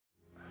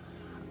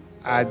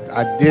I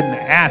didn't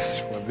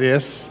ask for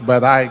this,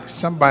 but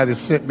somebody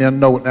sent me a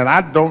note, and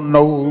I don't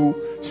know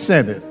who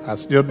sent it. I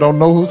still don't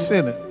know who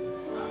sent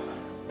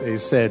it. They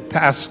said,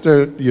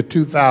 Pastor, your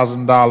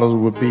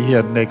 $2,000 will be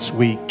here next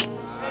week.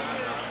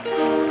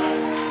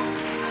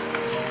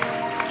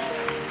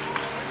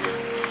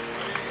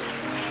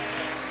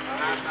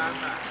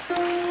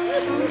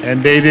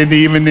 And they didn't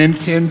even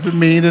intend for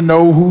me to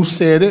know who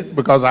said it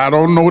because I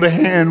don't know the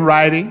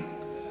handwriting.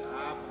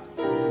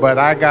 But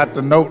I got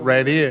the note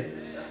right here.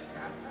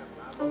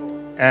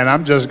 And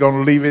I'm just going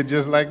to leave it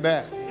just like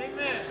that.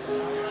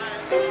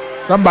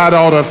 Somebody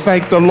ought to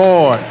thank the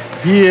Lord.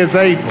 He is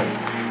able.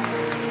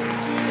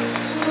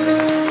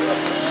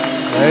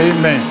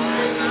 Amen.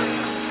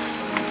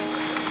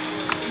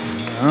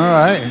 All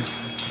right.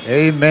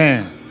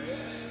 Amen.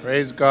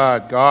 Praise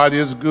God. God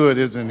is good,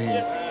 isn't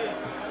he?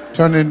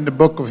 Turn in the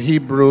book of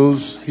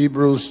Hebrews,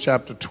 Hebrews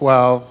chapter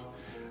 12.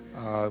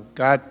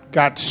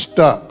 Got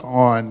stuck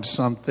on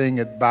something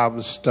at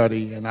Bible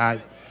study, and I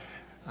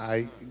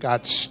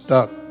got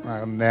stuck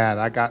on that.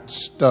 I got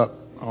stuck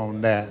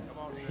on that.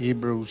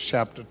 Hebrews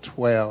chapter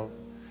 12.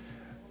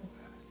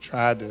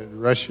 Tried to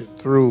rush it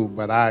through,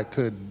 but I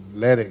couldn't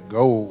let it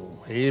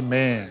go.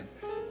 Amen.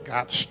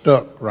 Got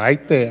stuck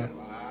right there.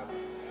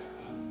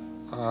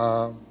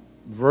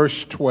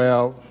 Verse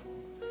 12.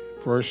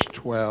 Verse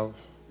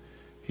 12.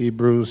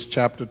 Hebrews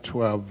chapter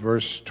 12,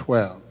 verse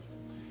 12.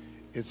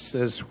 It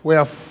says,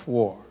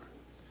 wherefore,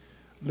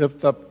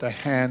 lift up the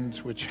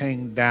hands which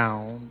hang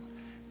down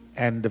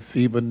and the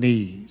feeble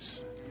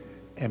knees,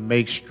 and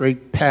make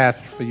straight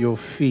paths for your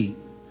feet,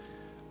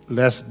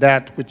 lest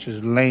that which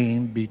is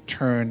lame be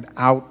turned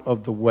out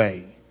of the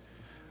way,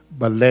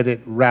 but let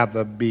it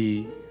rather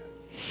be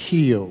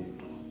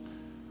healed.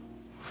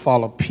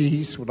 Follow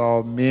peace with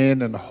all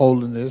men and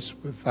holiness,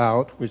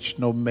 without which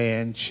no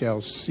man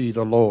shall see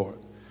the Lord.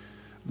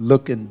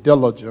 Looking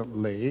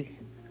diligently,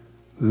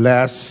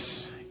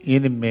 lest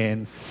any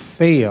man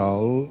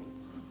fail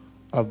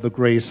of the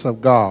grace of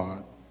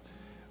God,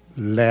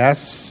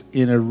 lest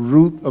in a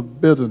root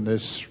of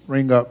bitterness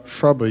spring up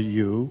trouble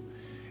you,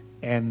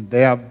 and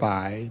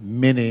thereby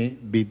many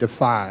be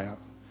defiled,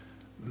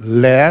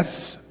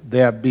 lest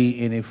there be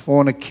any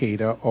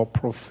fornicator or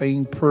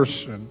profane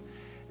person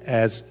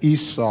as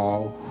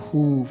Esau,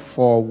 who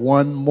for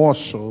one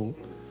morsel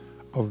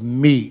of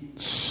meat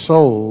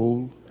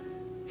sold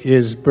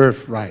his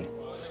birthright.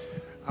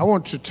 I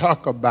want to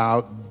talk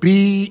about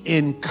be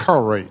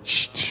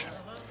encouraged.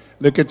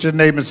 Look at your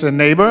neighbor and say,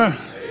 neighbor,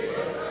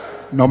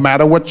 no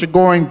matter what you're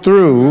going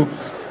through,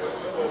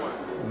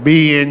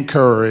 be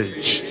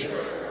encouraged.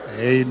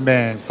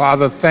 Amen.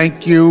 Father,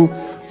 thank you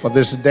for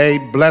this day.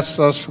 Bless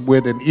us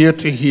with an ear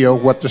to hear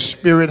what the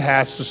Spirit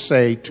has to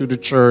say to the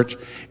church.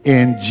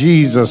 In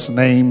Jesus'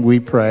 name we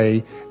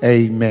pray.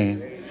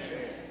 Amen.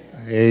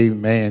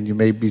 Amen. You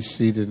may be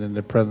seated in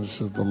the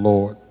presence of the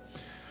Lord.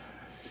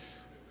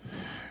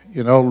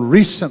 You know,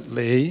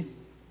 recently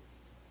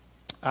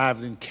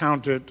I've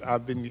encountered a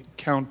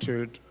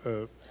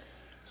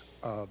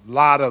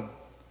lot of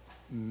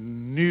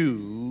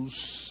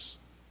news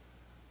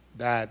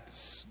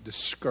that's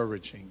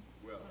discouraging.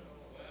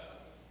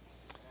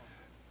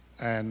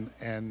 And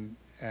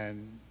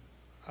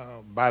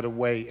by the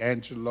way,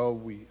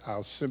 Angelo,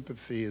 our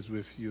sympathy is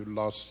with you.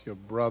 Lost your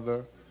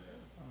brother.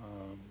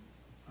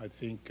 I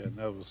think, and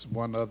there was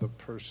one other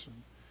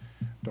person.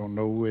 Don't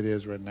know who it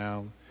is right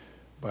now,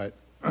 but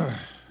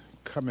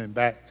coming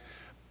back.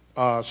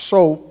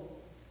 So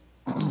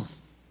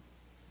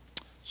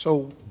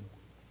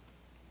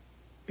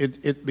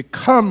it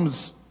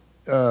becomes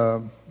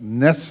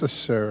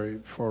necessary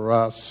for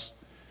us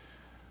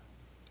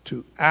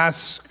to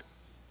ask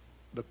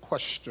the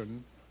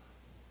question,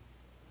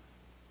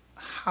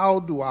 how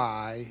do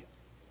I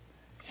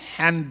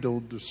handle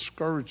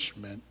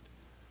discouragement?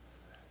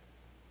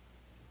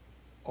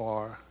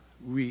 Or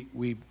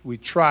we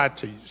try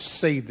to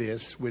say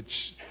this,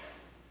 which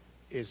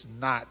is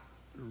not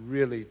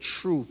really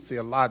true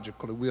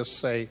theologically. We'll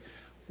say,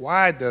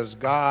 why does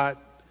God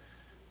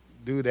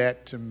do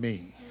that to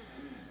me?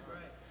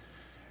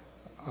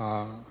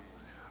 I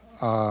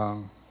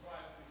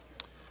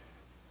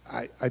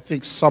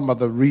think some of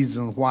the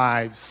reason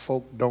why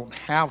folk don't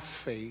have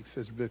faith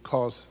is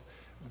because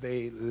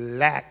they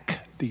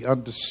lack the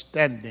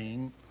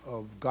understanding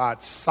of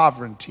God's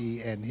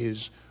sovereignty and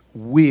his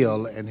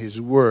will and his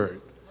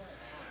word.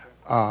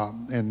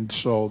 And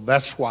so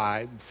that's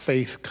why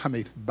faith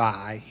cometh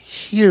by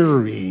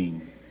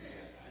hearing,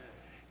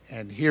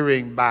 and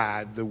hearing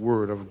by the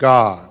word of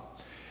God.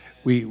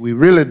 We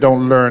really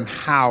don't learn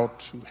how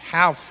to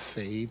have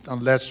faith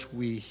unless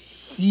we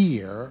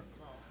hear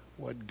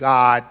what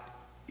God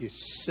is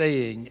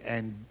saying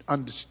and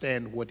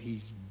understand what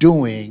he's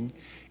doing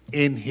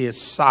in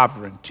his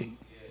sovereignty.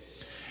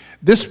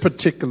 This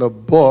particular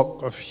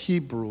book of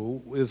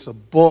Hebrew is a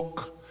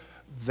book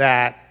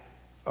that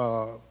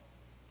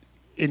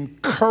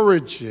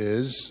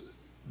encourages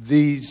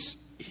these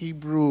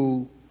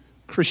Hebrew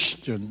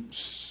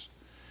Christians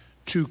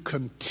to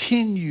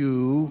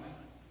continue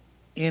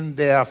in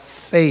their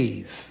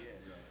faith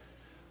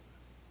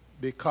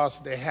because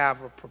they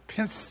have a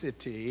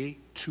propensity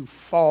to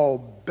fall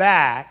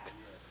back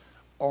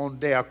on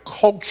their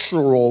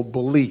cultural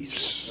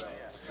beliefs.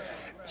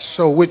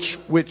 So which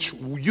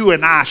you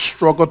and I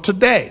struggle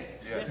today,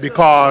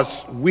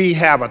 because we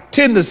have a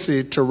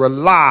tendency to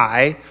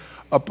rely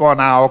upon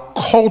our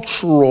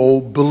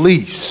cultural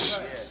beliefs,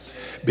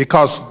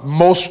 because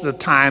most of the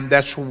time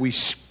that's where we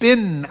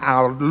spend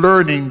our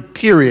learning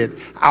period.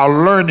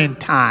 Our learning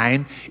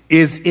time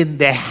is in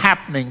the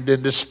happening,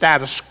 in the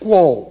status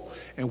quo,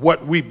 and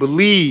what we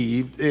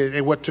believe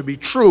and what to be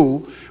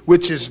true,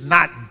 which is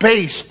not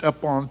based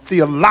upon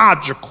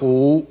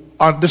theological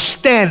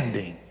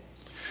understanding.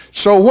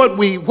 So what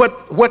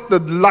the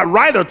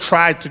writer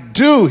tried to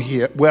do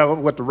here, well,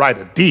 what the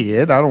writer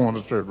did, I don't want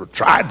to say what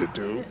tried to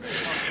do.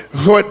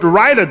 What the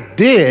writer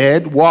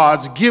did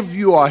was give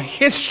you a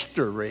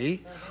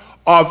history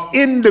of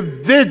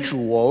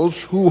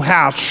individuals who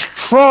have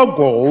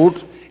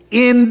struggled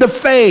in the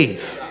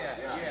faith.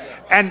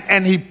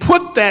 And he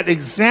put that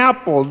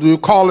example, we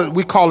call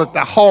it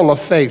the Hall of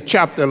Faith,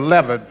 chapter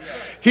 11.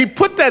 He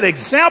put that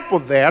example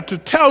there to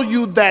tell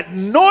you that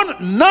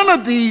none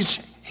of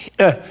these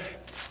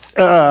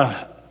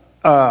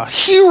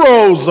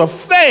heroes of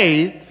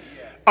faith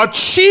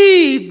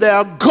achieved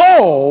their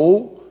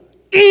goal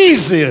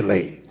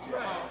easily.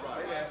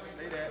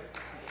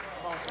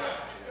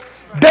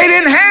 They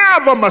didn't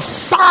have a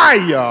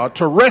Messiah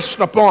to rest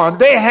upon.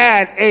 They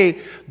had a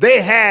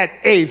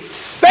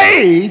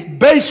faith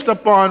based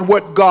upon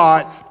what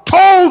God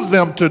told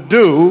them to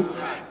do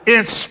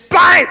in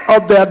spite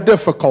of their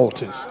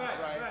difficulties.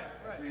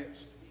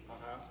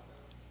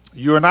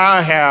 You and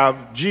I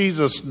have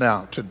Jesus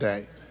now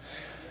today.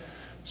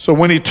 So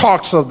when he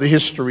talks of the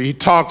history, he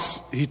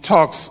talks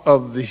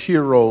of the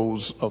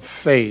heroes of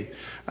faith.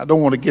 I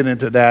don't want to get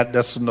into that.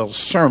 That's another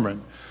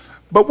sermon.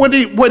 But what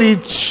he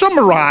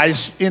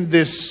summarized in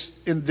these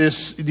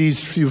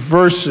few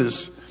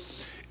verses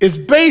is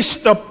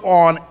based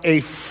upon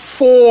a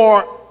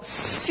foreseeing,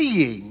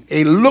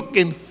 a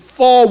looking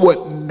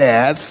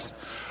forwardness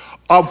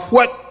of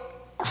what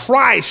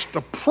Christ, the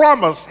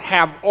promise,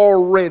 have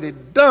already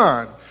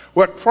done,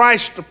 what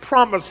Christ, the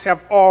promise,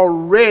 have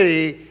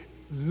already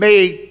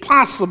made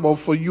possible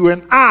for you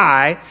and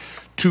I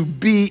to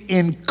be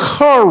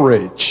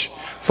encouraged.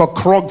 For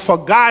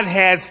God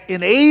has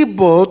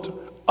enabled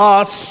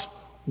us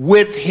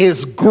with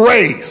his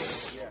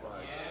grace.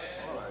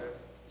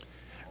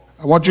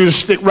 I want you to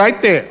stick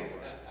right there.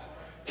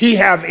 He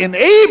have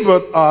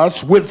enabled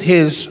us with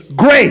his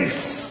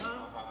grace.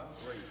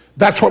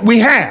 That's what we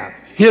have,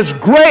 his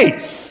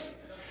grace.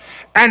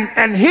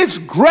 And his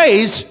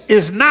grace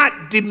is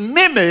not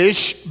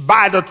diminished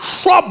by the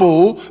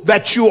trouble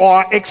that you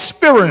are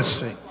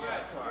experiencing.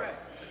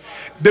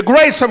 The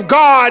grace of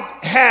God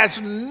has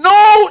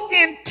no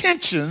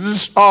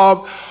intentions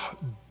of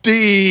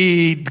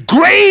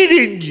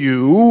degrading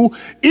you.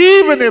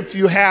 Even if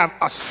you have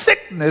a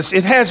sickness,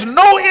 it has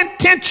no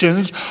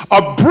intentions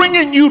of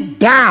bringing you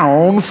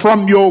down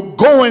from your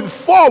going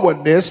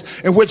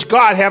forwardness in which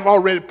God have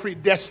already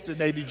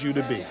predestinated you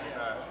to be.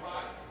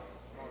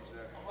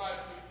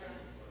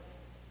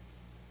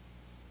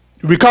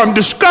 You become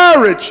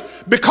discouraged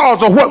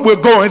because of what we're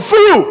going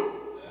through.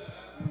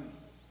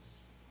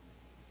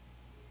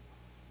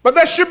 But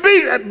that should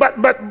be,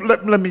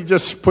 let me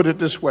just put it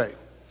this way.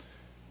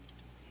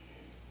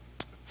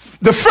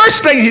 The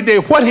first thing he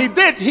did,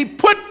 he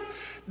put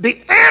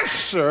the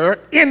answer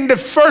in the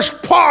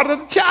first part of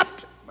the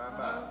chapter.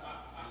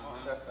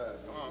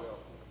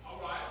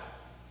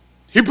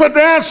 He put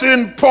the answer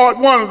in part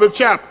 1 of the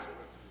chapter.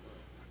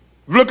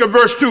 Look at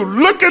verse 2.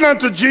 Looking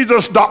unto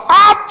Jesus, the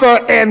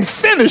author and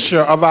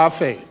finisher of our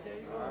faith.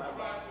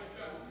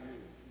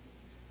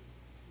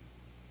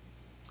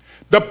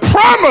 The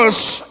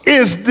promise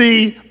is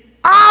the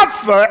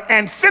author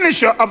and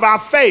finisher of our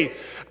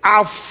faith.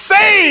 Our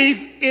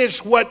faith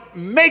is what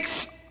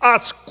makes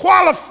us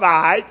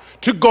qualified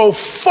to go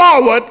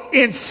forward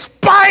in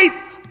spite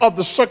of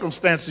the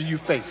circumstances you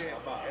face.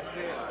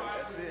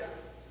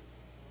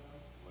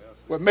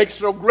 What makes it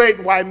so great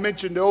and why I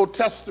mentioned the Old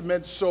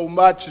Testament so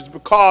much is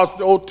because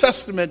the Old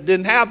Testament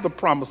didn't have the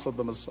promise of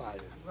the Messiah.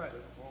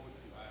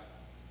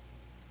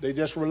 They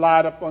just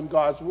relied upon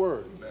God's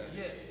word.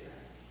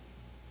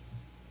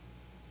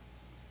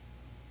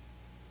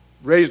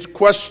 Raised the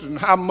question,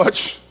 how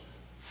much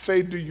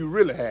faith do you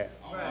really have?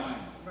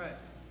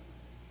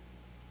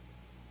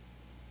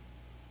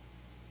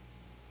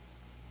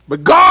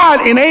 But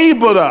God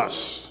enabled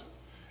us.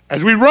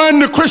 As we run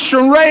the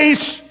Christian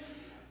race,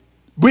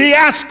 we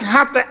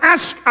have to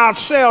ask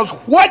ourselves,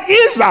 what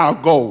is our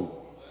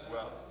goal?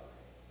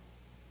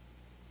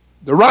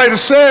 The writer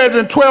says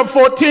in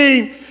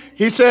 12:14,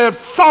 he said,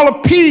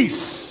 follow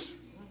peace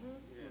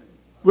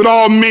with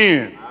all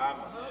men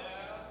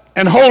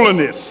and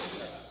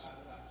holiness,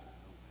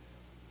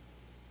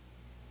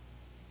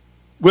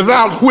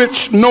 without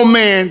which no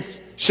man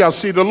shall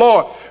see the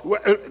Lord.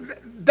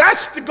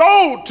 That's the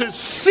goal, to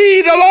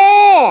see the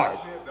Lord.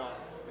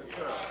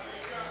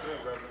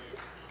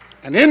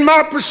 And in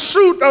my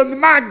pursuit of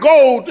my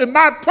goal and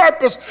my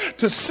purpose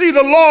to see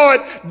the Lord,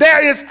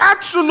 there is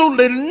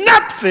absolutely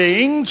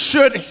nothing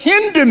should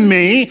hinder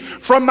me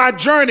from my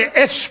journey,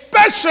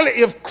 especially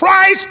if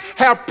Christ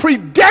have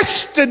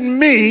predestined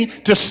me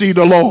to see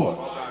the Lord.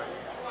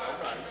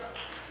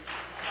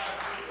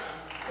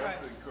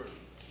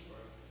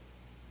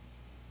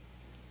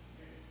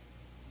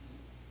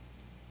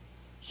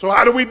 So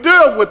how do we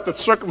deal with the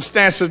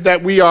circumstances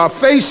that we are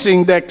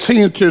facing that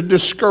seem to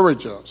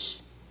discourage us?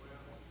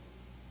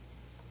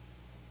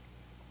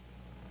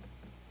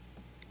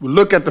 We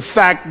look at the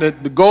fact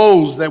that the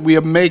goals that we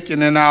are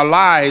making in our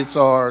lives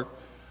are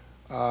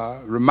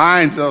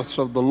reminds us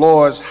of the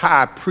Lord's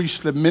high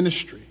priestly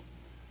ministry,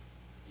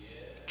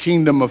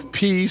 kingdom of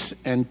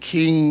peace and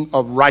king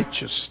of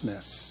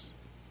righteousness.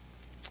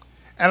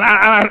 And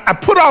I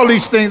put all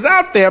these things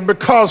out there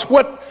because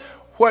what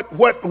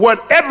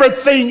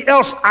everything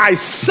else I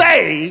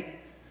say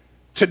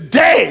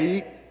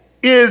today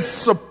is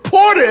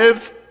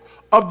supportive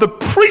of the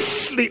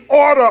priestly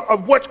order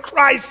of what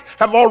Christ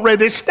have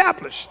already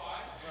established.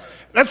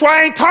 That's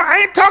why I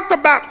ain't talked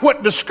about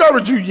what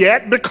discouraged you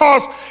yet,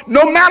 because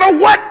no matter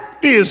what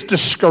is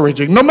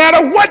discouraging, no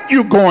matter what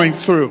you're going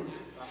through,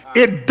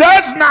 it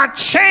does not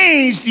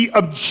change the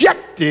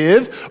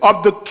objective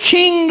of the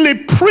kingly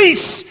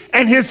priest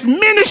and his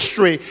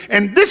ministry.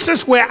 And this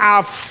is where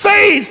our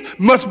faith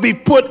must be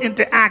put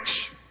into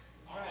action.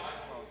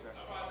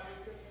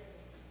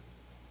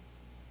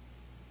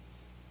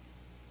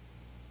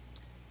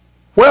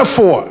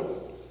 Wherefore,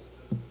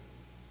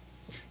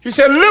 he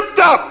said, lift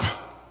up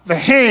the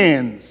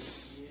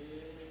hands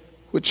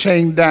which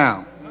hang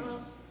down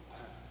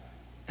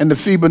and the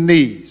feeble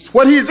knees.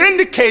 What he's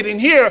indicating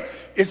here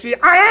is, see,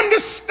 I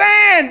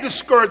understand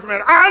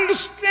discouragement. I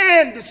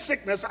understand the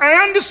sickness. I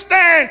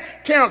understand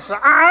cancer.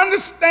 I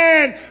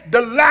understand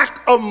the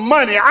lack of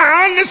money.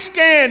 I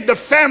understand the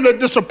family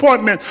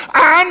disappointment.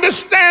 I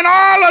understand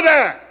all of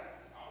that.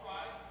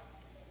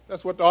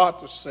 That's what the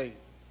author's saying.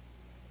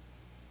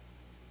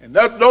 And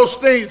those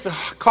things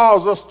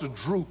cause us to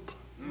droop.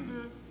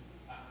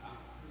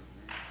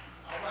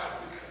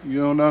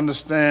 You don't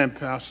understand,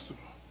 Pastor.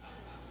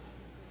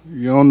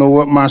 You don't know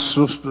what my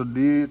sister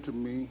did to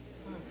me.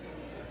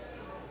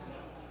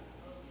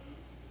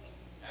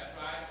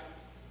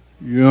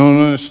 You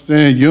don't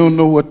understand. You don't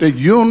know what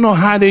you don't know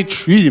how they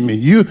treated me.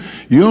 You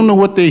don't know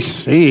what they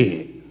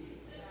said.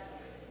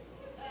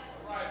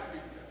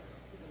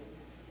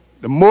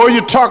 The more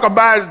you talk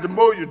about it, the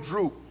more you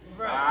droop.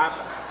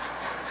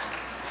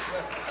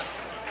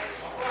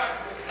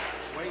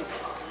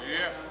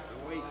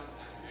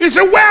 He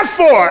said,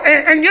 wherefore?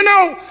 And you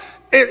know,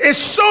 it's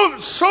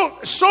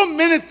so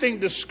many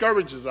things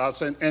discourages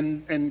us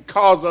and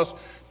cause us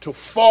to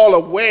fall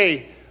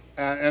away.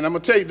 And I'm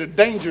going to tell you the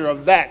danger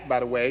of that, by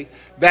the way,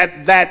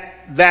 that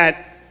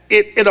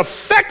it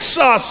affects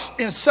us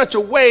in such a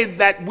way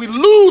that we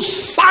lose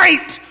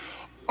sight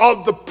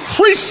of the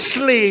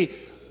priestly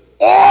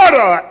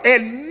order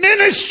and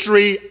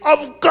ministry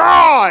of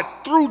God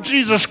through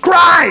Jesus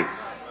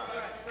Christ.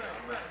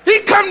 He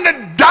come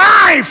to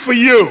die for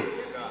you.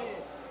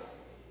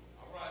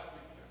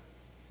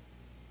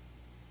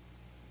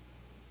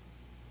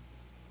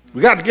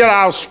 We got to get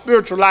our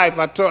spiritual life.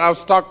 I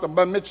was talking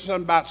about, mentioned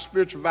something about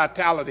spiritual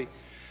vitality.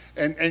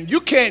 And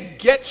you can't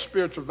get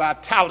spiritual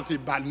vitality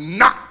by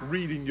not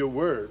reading your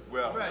word.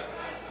 Well,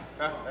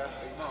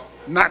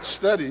 not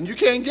studying. You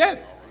can't get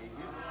it.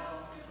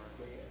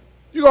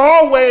 You can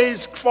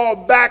always fall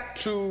back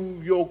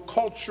to your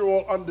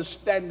cultural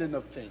understanding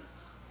of things.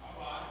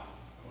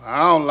 I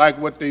don't like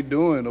what they're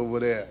doing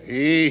over there.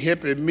 He ain't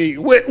hip at me.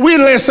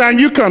 When last time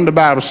you come to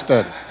Bible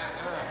study?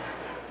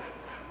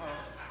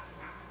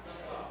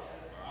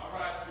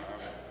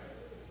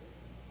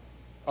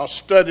 Or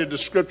study the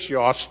scripture,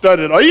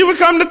 or even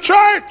come to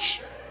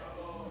church.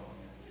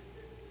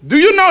 Do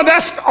you know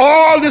that's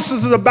all this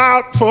is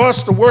about for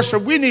us to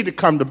worship? We need to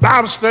come to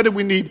Bible study.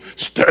 We need to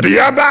study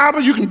our Bible.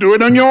 You can do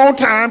it on your own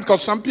time,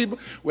 because some people,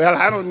 well,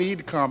 I don't need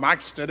to come. I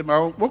can study my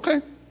own. Okay.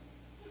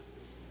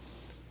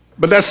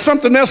 But there's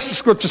something else the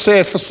scripture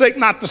says, forsake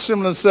not to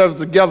assemble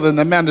themselves together in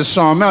the manner of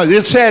some.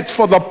 It said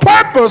for the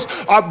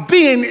purpose of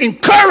being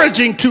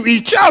encouraging to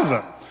each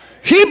other.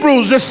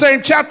 Hebrews, this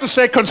same chapter,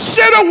 say,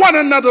 consider one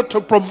another to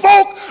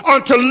provoke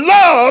unto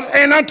love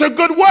and unto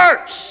good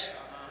works.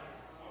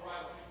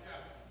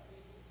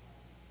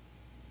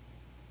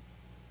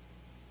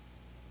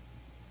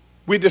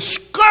 We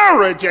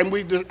discourage,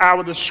 and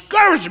our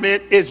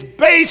discouragement is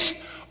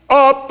based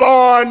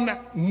upon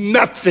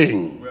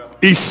nothing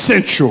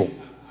essential.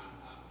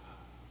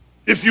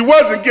 If you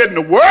wasn't getting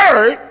the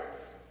word,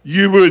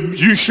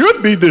 you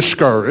should be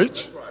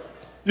discouraged.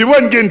 You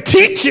wasn't getting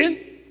teaching.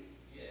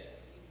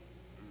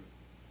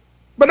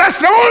 But that's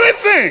the only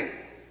thing.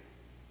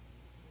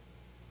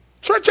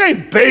 Church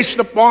ain't based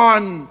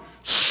upon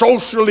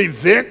social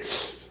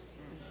events.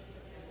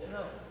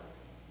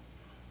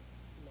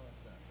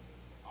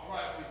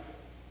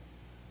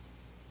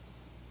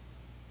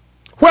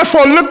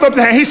 Wherefore lift up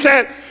the hand. He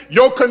said,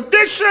 Your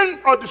condition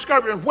or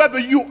discouragement, whether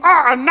you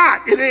are or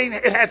not,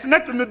 it has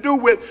nothing to do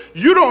with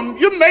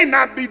you may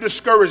not be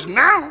discouraged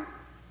now,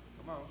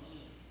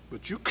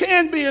 but you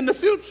can be in the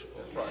future.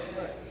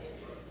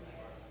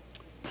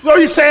 So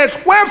he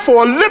says,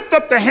 wherefore lift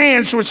up the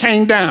hands which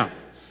hang down.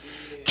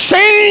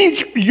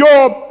 Change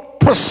your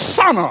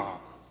persona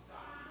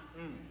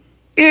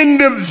in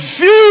the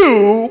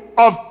view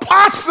of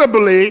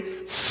possibly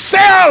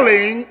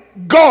failing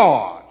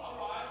God.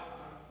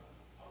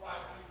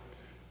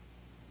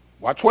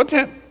 Watch what's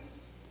happening.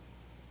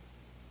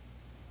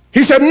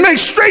 He said, make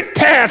straight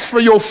paths for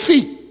your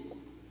feet,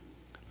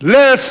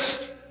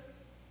 lest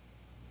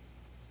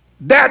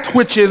that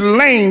which is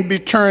lame be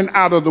turned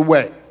out of the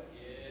way.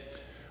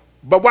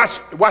 But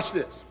watch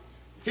this.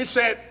 He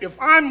said, if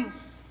I'm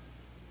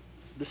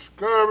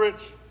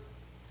discouraged,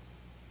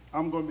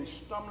 I'm going to be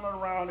stumbling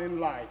around in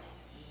life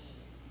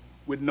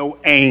with no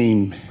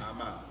aim.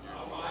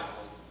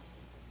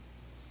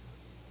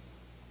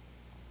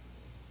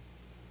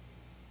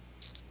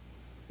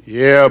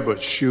 Yeah,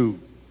 but shoot,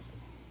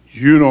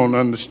 you don't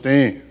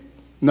understand.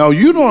 No,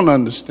 you don't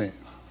understand.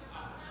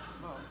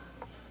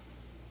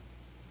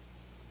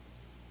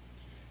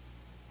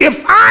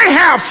 If I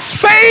have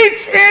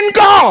faith in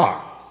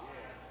God,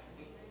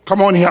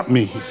 come on, help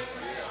me here.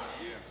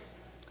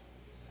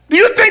 Do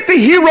you think the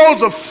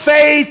heroes of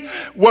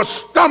faith were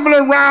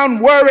stumbling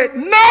around worried?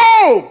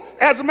 No!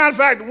 As a matter of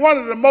fact, one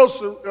of the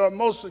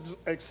most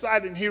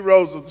exciting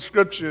heroes of the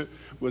scripture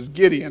was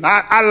Gideon.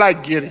 I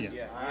like Gideon.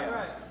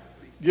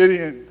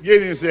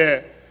 Gideon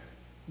said,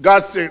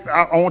 God said,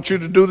 I want you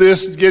to do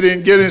this.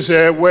 Gideon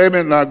said, wait a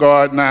minute now,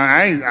 God.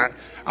 Now,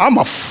 I'm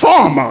a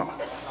farmer.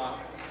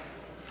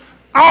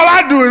 All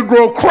I do is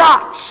grow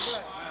crops.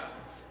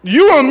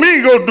 You and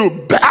me go do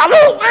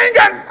battle?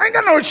 I ain't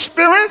got no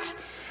experience.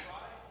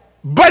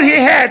 But he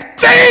had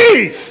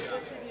faith.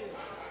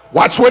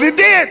 Watch what he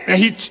did.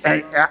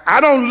 And I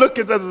don't look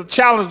at it as a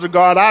challenge to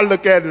God. I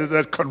look at it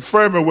as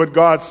confirming what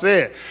God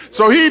said.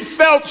 So he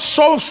felt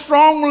so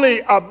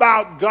strongly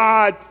about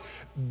God's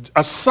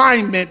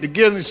assignment to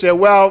give him. He said,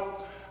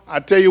 well, I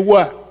tell you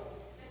what.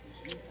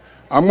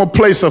 I'm going to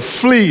place a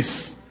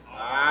fleece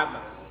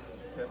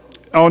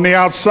on the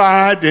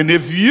outside. And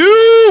if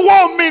you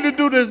want me to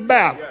do this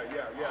battle,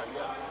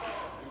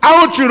 I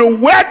want you to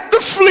wet the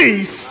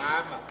fleece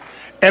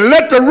and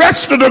let the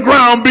rest of the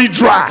ground be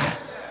dry.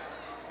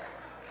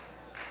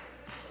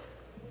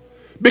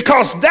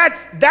 Because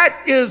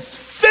that is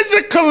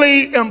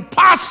physically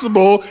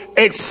impossible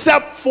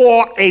except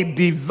for a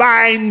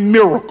divine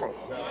miracle.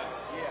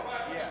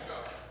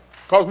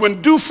 Because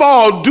when dew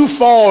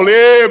fall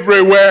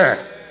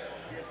everywhere.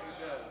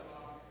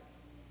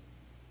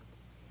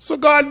 So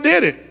God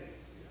did it.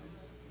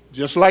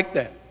 Just like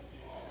that.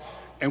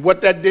 And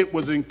what that did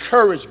was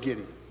encourage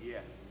Gideon.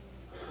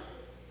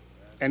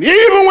 And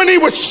even when he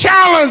was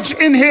challenged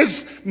in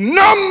his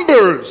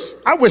numbers,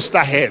 I wished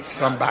I had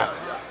somebody.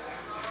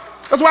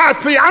 That's why I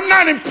feel I'm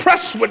not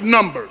impressed with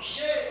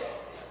numbers.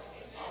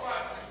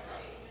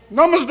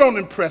 Numbers don't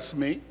impress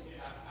me.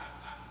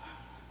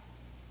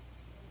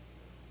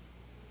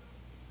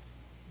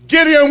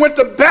 Gideon went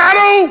to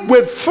battle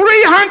with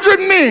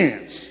 300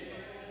 men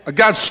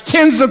against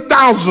tens of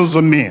thousands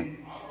of men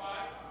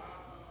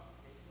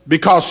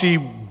because he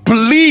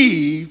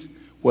believed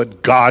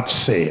what God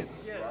said.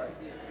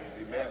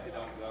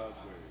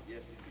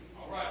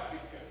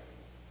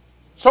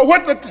 So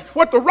what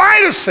the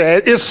writer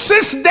said is,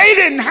 since they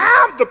didn't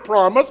have the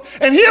promise,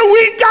 and here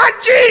we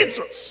got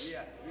Jesus,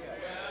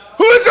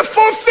 who is the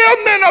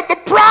fulfillment of the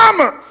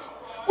promise.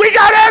 We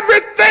got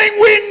everything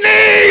we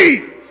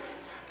need.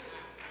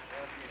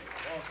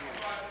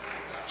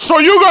 So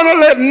you're going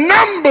to let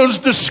numbers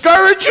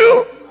discourage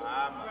you?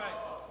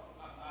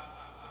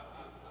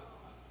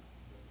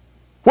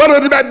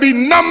 Whether that be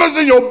numbers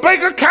in your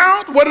bank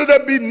account, whether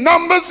that be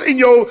numbers in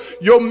your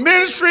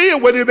ministry, or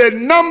whether it be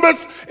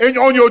numbers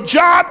on your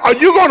job, are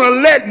you going to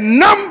let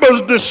numbers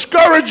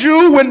discourage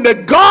you when the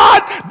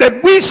God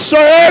that we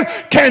serve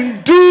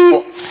can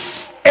do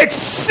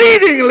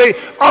exceedingly,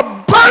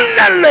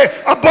 abundantly,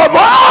 above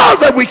all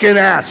that we can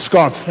ask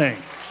or think?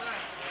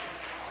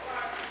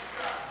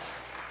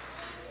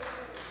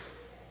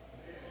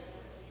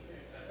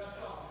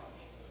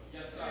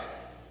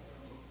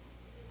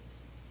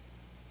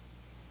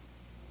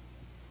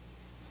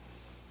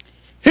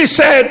 He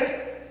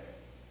said,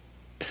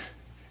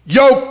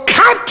 your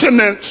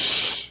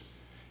countenance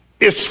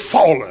is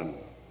fallen.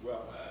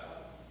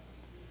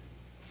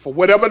 For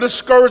whatever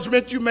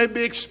discouragement you may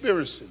be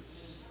experiencing.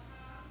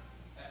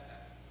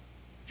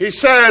 He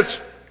said,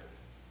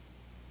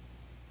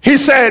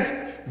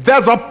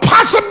 there's a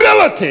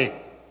possibility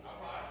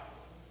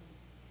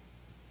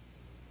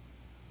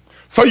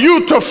for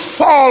you to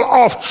fall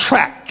off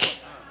track.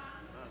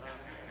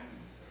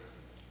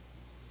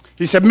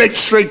 He said, make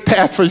straight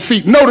path for your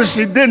feet. Notice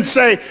he didn't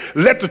say,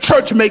 let the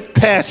church make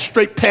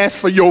straight paths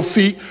for your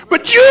feet,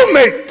 but you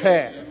make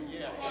paths.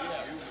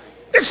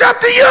 It's up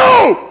to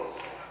you.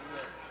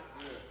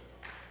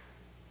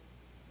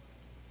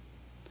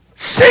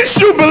 Since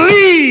you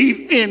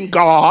believe in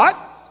God,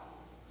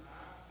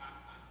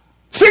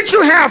 since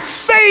you have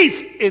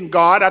faith in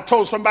God, I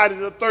told somebody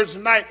the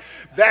Thursday night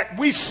that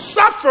we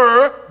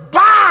suffer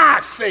by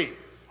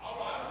faith.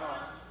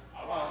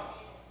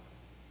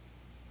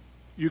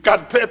 You got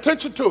to pay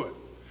attention to it.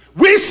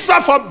 We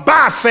suffer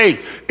by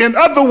faith. In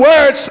other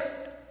words,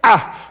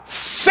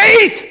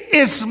 faith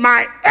is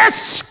my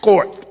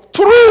escort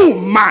through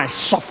my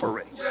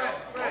suffering.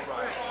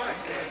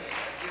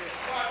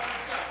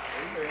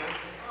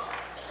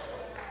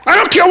 I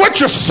don't care what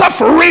you're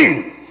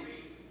suffering.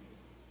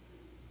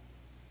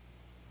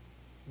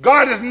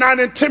 God is not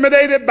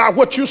intimidated by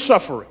what you're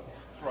suffering.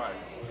 That's right.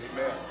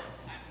 Amen.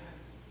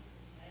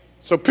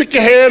 So pick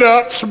your head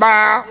up,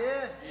 smile.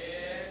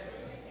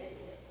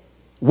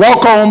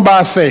 Walk on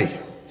by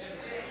faith.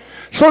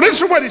 So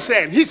this is what he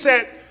said. He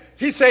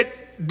said,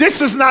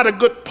 this is not a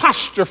good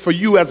posture for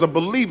you as a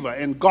believer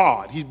in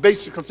God. He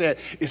basically said,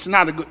 it's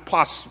not a good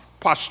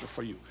posture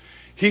for you.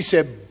 He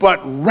said,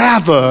 but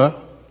rather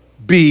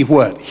be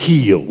what?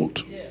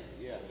 Healed.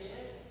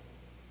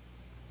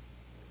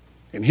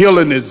 And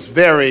healing is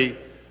very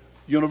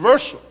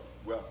universal.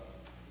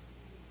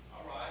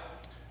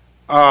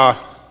 I'm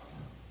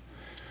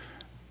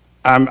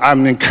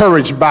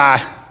encouraged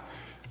by,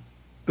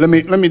 let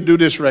me do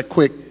this right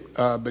quick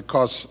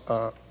because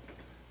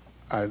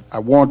I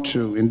want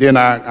to, and then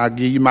I'll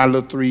give you my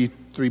little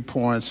three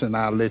points and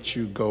I'll let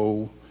you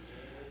go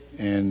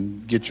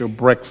and get your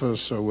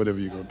breakfast or whatever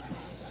you're going to do.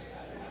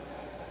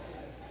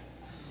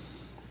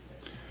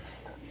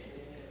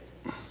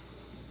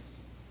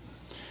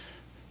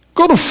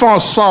 Go to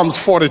Psalms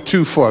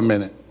 42 for a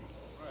minute.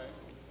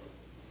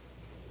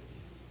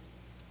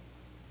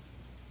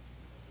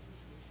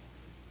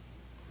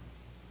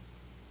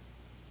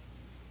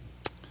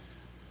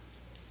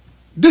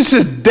 This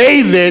is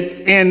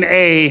David in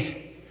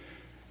a,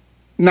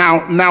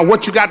 now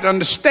what you got to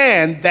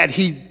understand that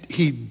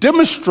he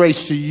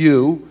demonstrates to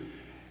you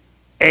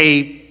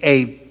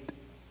a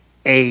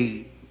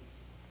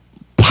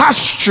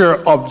posture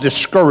of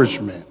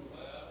discouragement.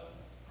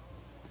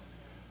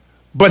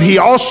 But he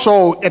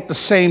also, at the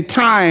same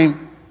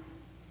time,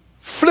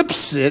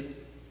 flips it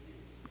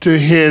to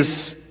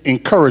his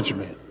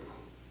encouragement.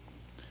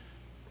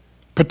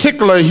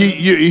 Particularly,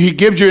 he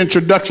gives you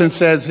introduction,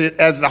 says,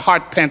 as the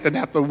heart panted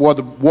after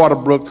water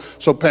brook,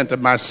 so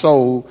panted my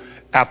soul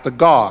after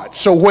God.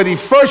 So what he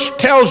first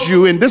tells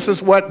you, and this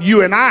is what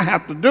you and I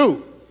have to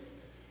do,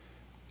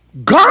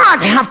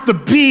 God have to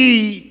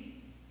be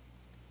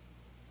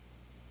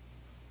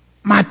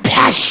my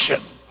passion.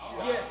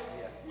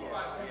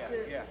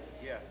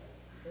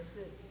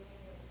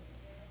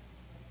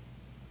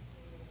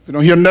 You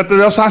don't hear nothing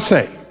else I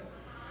say.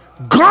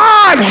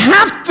 God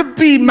have to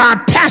be my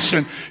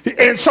passion.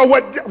 And so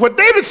what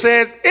David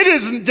says, it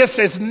isn't just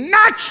as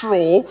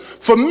natural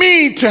for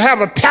me to have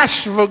a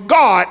passion for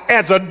God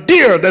as a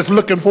deer that's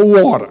looking for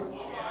water.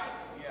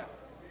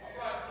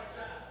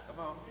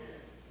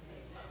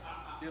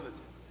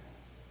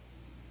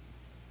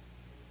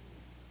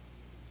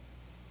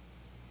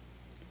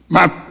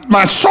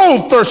 My soul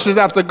thirsteth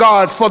after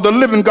God, for the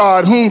living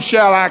God, whom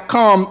shall I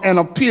come and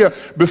appear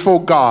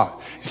before God?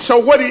 So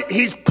what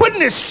he's putting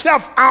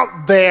himself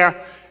out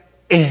there,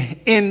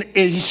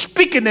 he's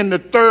speaking in the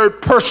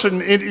third person,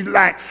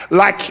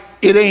 like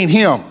it ain't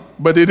him,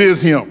 but it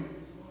is him.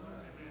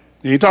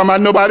 He ain't talking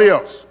about nobody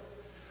else.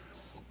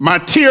 My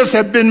tears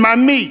have been my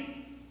meat,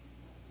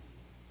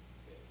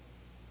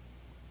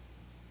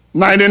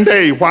 night and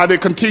day, while they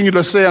continue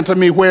to say unto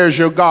me, where is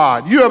your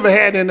God? You ever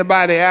had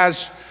anybody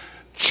ask,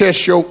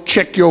 check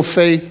your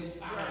faith?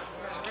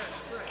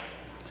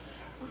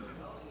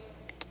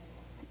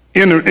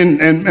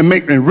 And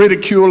make me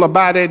ridicule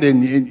about it,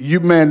 and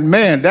you,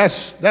 man,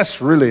 that's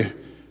really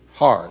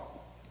hard.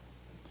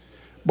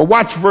 But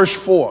watch verse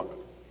 4.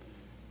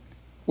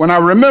 When I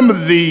remember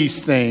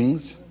these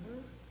things,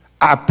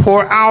 I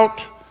pour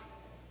out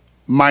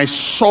my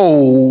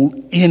soul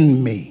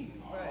in me.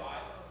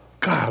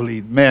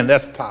 Golly, man,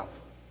 that's powerful.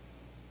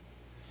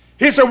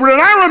 He said, when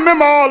I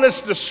remember all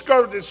this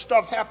discouraging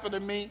stuff happened to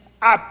me,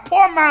 I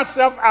pour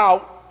myself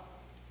out,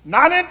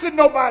 not into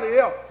nobody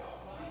else.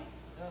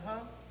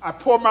 I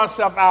pour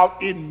myself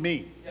out in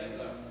me. Yes,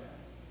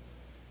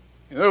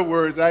 in other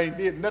words, I ain't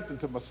did nothing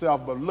to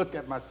myself but look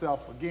at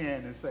myself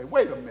again and say,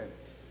 wait a minute.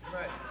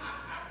 Right.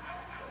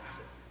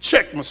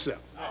 Check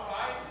myself. All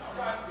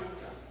right.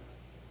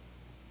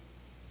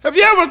 Have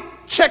you ever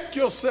checked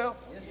yourself?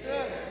 Yes,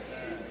 sir.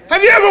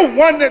 Have you ever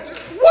wondered,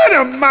 what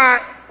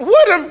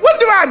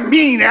do I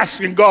mean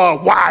asking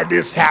God why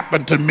this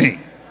happened to me?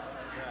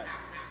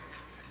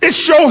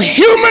 It's your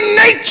human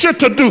nature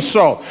to do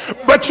so.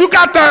 But you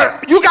got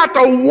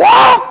to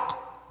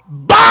walk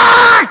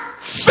by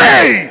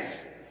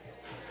faith.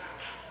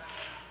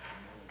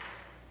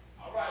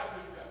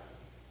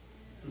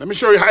 Let me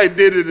show you how he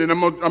did it, and I'm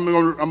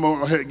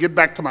going to get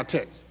back to my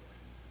text.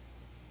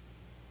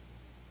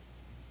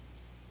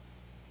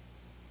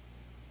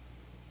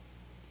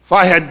 For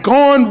I had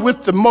gone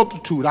with the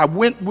multitude. I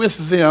went with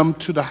them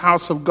to the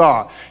house of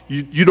God.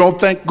 You don't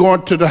think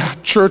going to the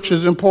church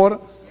is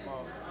important?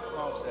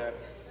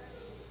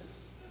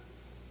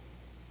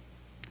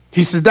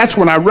 He said, that's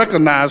when I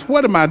recognized,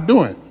 what am I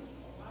doing?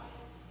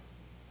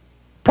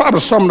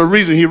 Probably some of the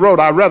reason he wrote,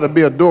 I'd rather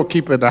be a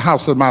doorkeeper in the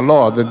house of my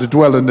Lord than to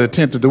dwell in the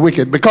tent of the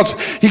wicked,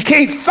 because he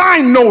can't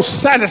find no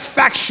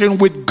satisfaction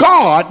with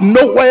God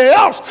nowhere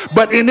else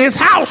but in his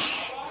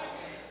house.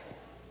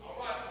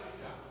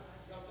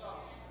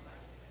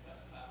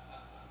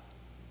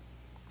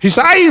 He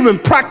said, I even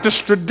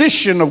practiced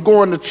tradition of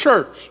going to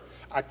church.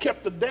 I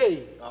kept the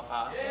days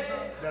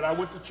that I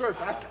went to church.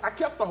 I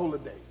kept the holy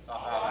days.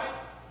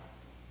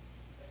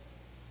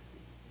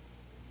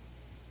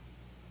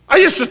 I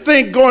used to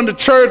think going to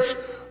church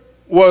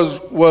was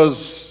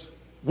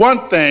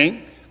one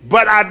thing,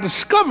 but I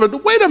discovered,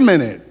 wait a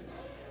minute.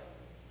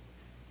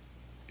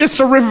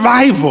 It's a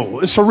revival.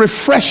 It's a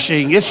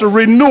refreshing. It's a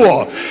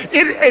renewal.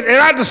 And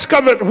I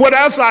discovered, what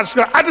else I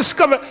discovered? I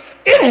discovered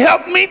it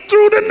helped me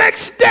through the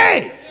next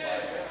day.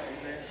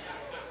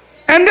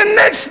 And the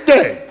next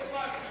day.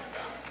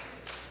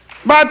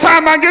 By the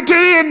time I get to the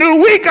end of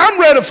the week, I'm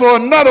ready for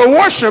another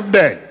worship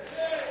day.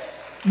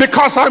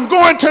 Because I'm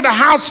going to the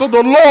house of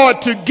the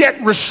Lord to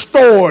get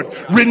restored,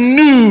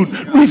 renewed,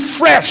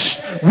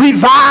 refreshed,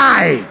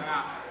 revived.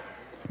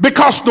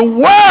 Because the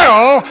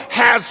world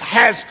has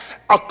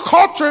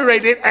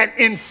acculturated and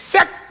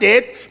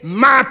infected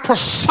my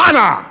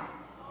persona.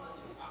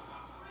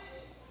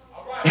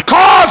 It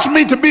caused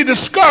me to be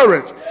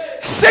discouraged.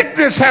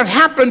 Sickness has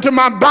happened to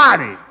my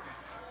body.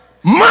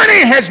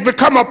 Money has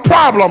become a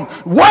problem.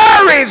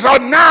 Worries are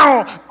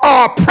now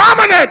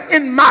prominent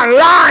in my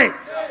life.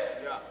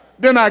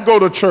 Then I go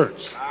to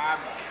church.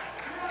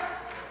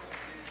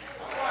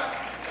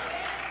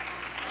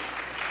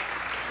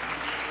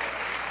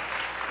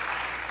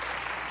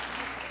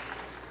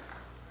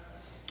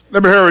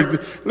 Let me hurry.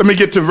 Let me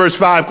get to verse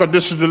 5, because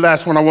this is the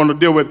last one I want to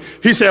deal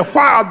with. He said,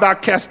 why art thou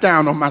cast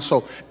down on my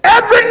soul?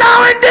 Every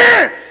now and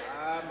then.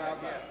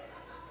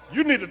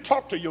 You need to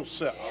talk to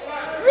yourself.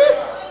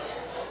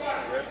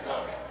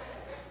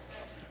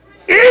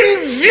 In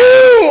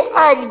view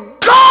of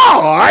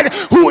God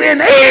who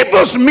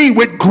enables me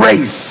with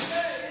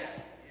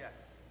grace.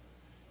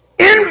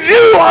 In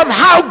view of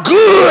how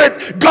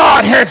good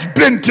God has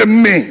been to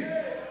me.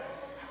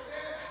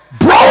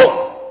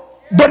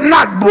 Broke, but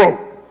not broke.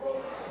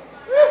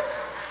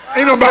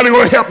 Ain't nobody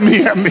gonna help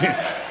me.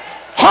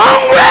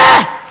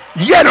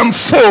 Hungry, yet I'm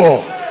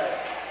full.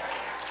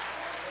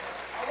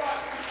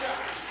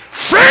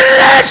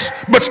 Friendless,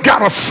 but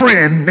got a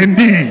friend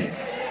indeed.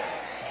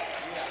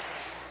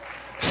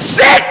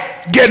 Sick,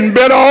 getting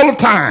better all the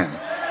time.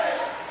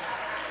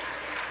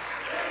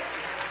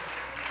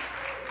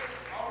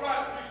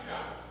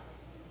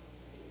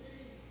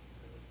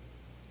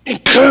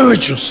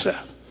 Encourage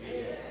yourself.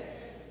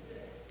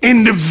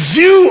 In the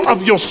view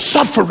of your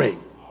suffering.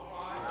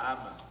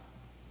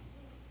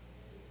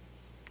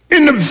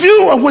 In the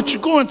view of what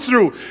you're going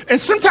through.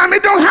 And sometimes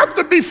it don't have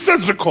to be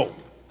physical.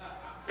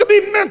 It could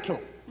be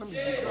mental.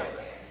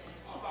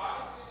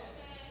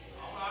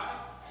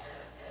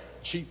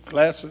 Cheap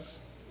glasses.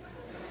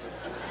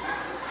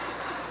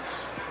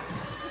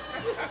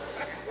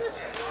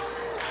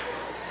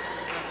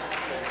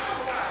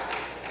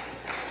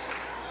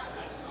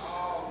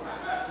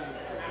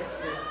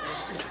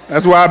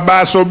 That's why I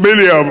buy so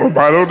many of them.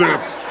 I don't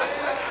know.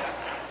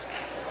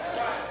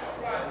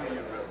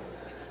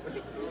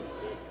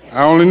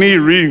 I only need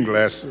reading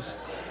glasses.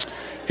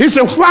 He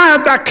said, why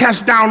art thou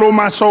cast down, O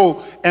my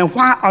soul, and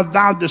why art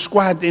thou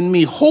disquieted in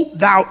me? Hope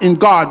thou in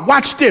God.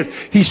 Watch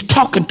this. He's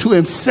talking to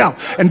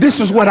himself. And this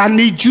is what I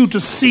need you to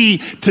see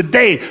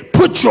today.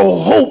 Put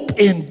your hope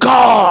in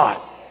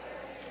God.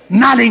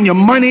 Not in your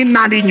money,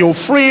 not in your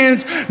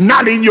friends,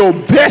 not in your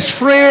best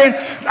friend.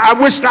 I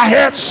wish I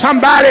had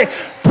somebody.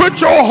 Put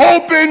your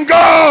hope in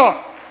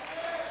God.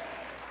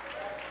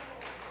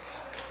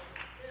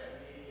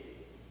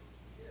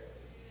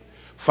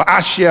 For I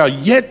shall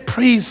yet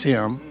praise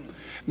him.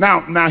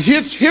 Now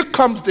here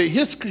comes the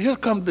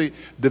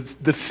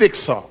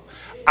fix-up.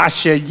 I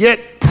shall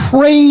yet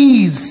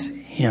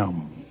praise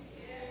him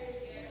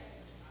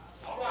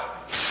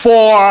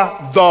for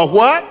the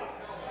what?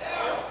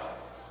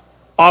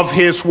 Of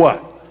his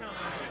what?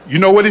 You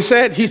know what he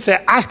said? He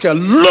said, I shall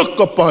look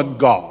upon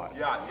God.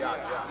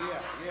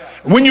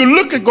 When you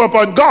look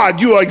upon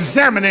God, you are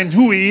examining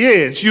who he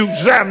is. You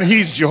examine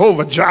he's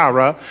Jehovah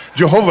Jireh,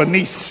 Jehovah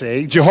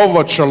Nissi,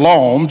 Jehovah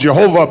Shalom,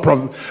 Jehovah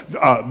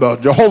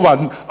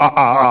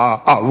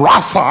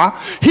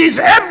Rapha. He's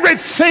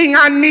everything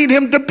I need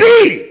him to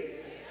be.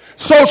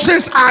 So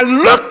since I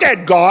look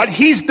at God,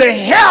 he's the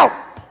help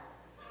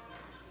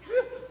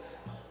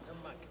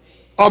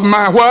of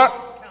my what?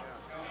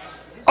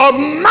 Of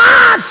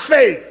my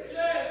faith.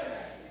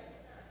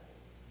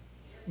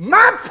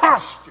 My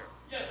posture.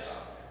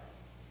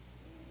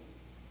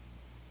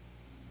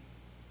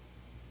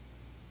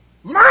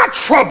 My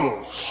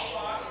troubles.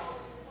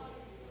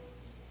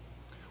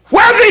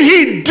 Whether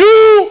he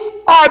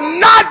do or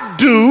not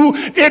do,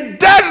 it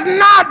does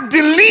not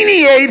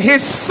delineate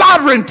his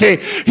sovereignty.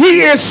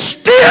 He is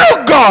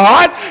still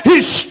God,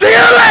 he's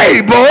still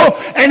able,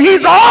 and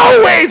he's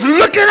always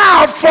looking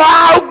out for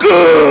our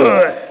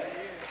good.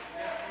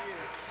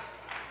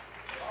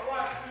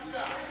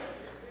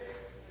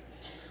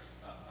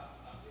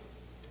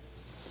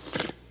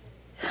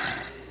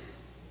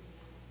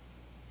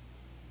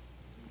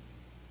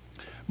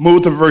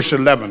 Move to verse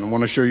 11. I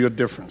want to show you a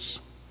difference.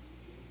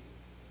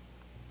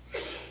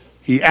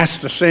 He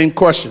asked the same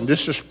question.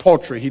 This is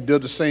poetry. He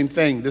did the same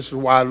thing. This is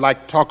why I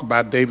like to talk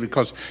about David,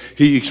 because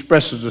he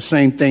expresses the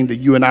same thing that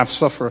you and I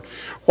suffer.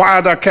 Why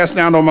art thou cast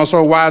down, O my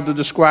soul? Why art thou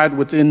disquieted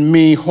within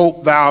me?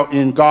 Hope thou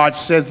in God.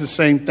 Says the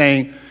same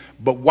thing,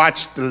 but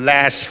watch the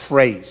last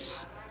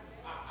phrase.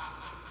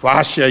 For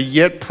I shall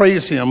yet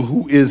praise him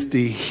who is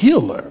the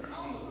healer.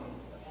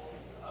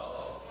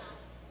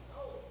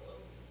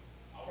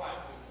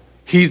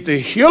 He's the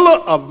healer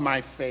of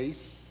my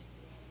face.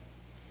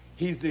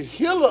 He's the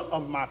healer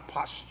of my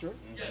posture.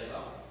 Yes,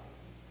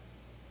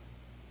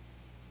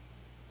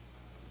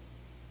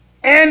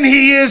 and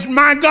he is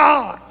my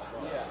God.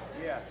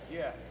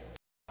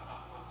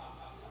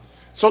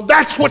 So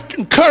that's what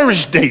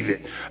encouraged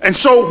David. And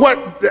so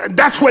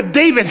that's what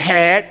David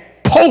had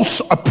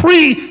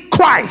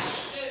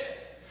pre-Christ.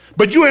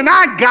 But you and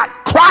I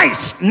got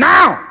Christ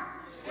now.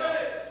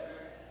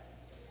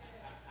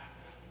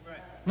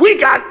 We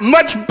got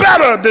much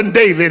better than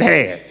David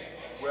had.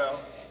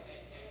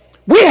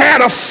 We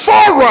had a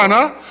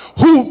forerunner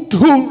who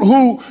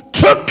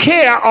took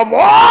care of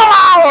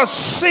all our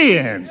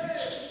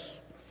sins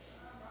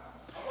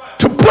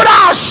to put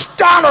our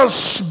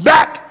status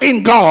back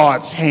in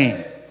God's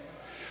hand,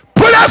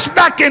 put us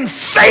back in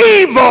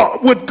favor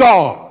with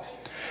God.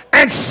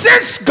 And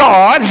since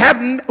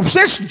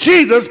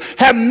Jesus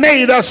have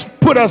made us,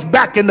 put us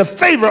back in the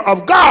favor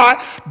of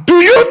God, do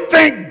you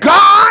think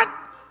God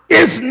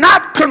is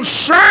not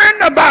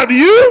concerned about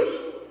you?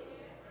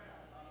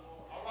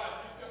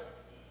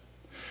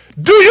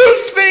 Do you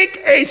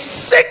think a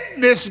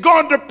sickness is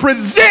going to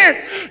prevent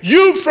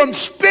you from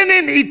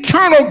spending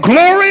eternal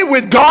glory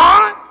with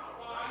God?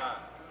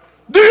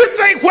 Do you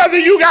think whether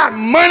you got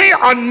money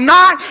or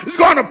not is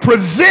going to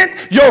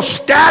prevent your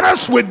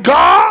status with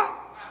God?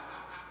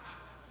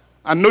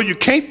 I know you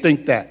can't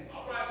think that,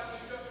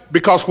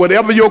 because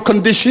whatever your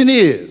condition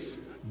is,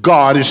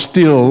 God is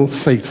still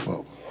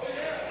faithful.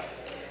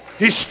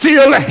 He's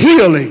still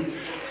healing.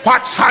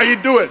 Watch how you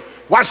do it.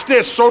 Watch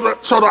this. So the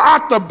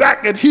author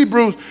back at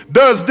Hebrews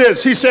does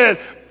this. He said,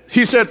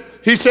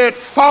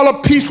 follow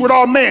peace with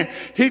all men.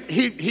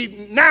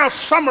 He now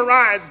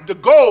summarized the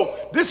goal.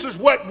 This is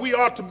what we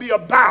ought to be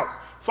about.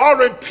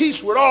 Following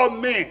peace with all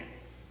men.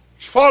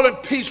 Following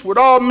peace with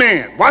all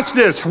men. Watch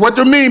this. What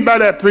do you mean by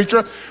that,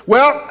 preacher?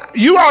 Well,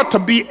 you ought to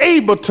be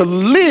able to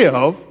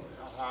live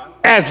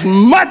as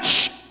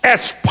much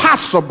as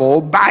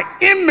possible by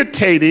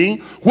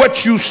imitating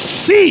what you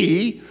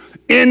see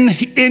in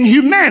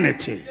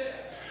humanity.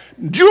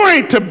 You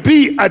ain't to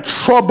be a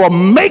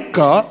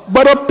troublemaker,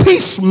 but a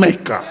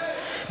peacemaker,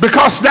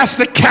 because that's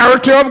the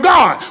character of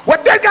God.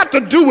 What that got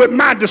to do with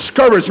my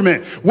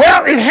discouragement?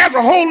 Well, it has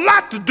a whole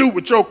lot to do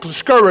with your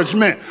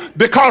discouragement,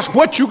 because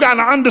what you got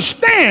to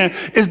understand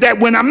is that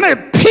when I'm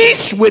at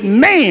peace with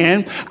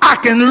man, I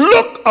can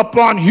look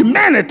upon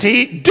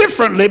humanity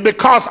differently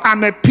because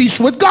I'm at peace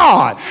with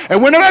God.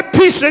 And when I'm at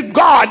peace with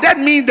God, that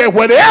means that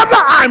whatever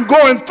I'm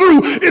going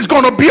through is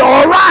going to be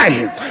all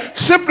right,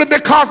 simply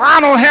because I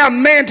don't have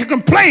man to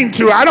complain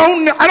to. I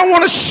don't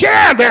want to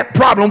share that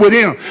problem with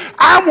him.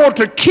 I want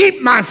to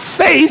keep my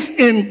faith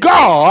in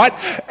God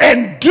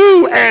and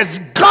do as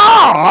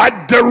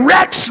God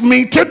directs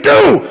me to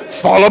do.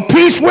 Follow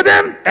peace with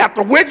him,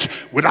 after which,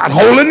 without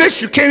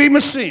holiness, you can't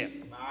even sin.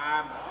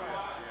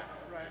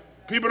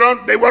 People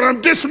want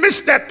to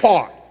dismiss that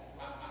part.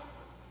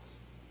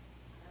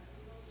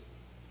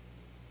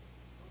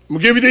 I'm going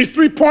to give you these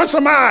 3 points.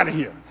 I'm out of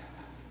here.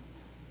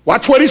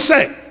 Watch what he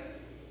said.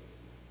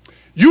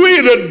 You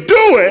either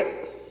do it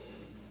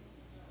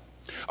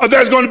or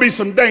there's going to be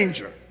some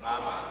danger.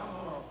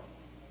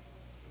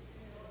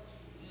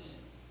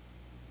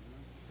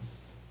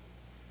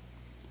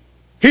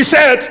 He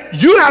said,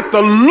 you have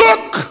to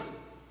look.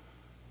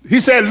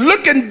 He said,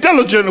 looking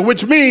diligently,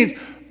 which means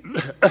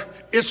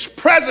it's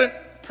present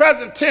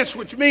tense,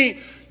 which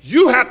means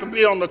you have to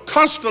be on the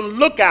constant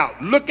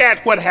lookout. Look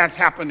at what has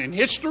happened in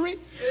history.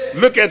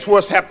 Look at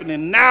what's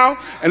happening now,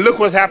 and look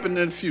what's happening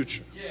in the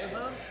future.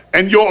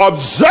 And your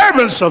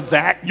observance of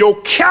that, your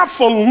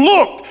careful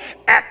look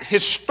at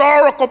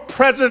historical,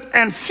 present,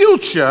 and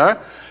future,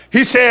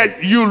 he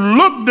said, you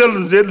look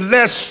diligently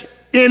lest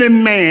any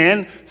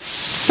man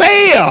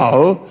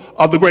fail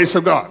of the grace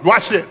of God.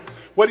 Watch this.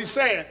 What he's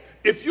saying,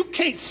 if you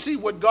can't see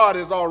what God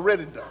has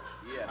already done,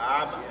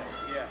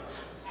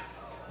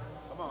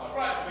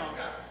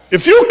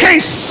 if you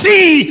can't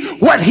see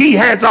what he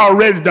has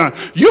already done,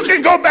 you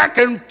can go back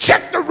and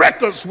check the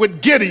records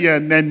with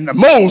Gideon and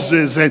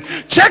Moses, and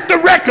check the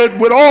record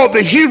with all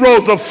the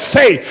heroes of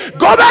faith.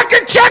 Go back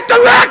and check the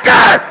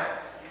record.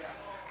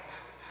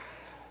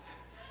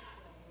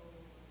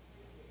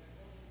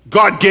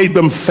 God gave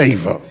them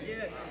favor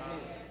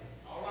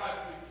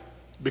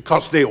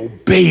because they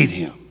obeyed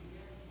him.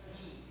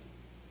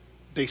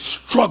 They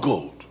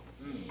struggled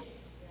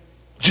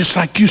just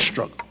like you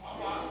struggle.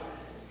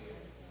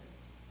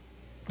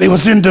 They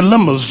was in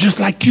dilemmas just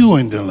like you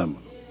in dilemma.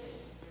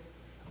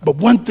 But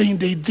one thing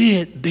they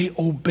did, they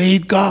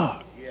obeyed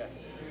God.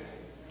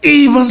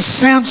 Even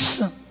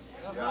Samson.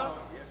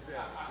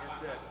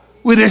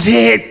 with his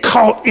head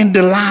caught in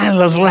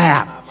Delilah's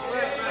lap.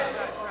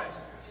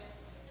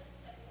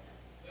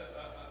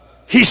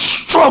 He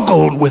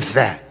struggled with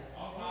that.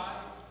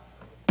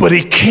 But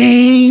he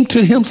came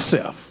to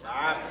himself.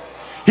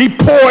 He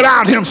poured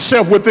out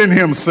himself within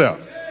himself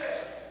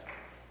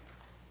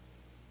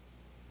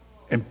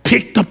and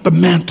picked up the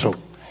mantle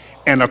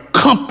and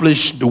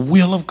accomplished the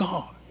will of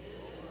God.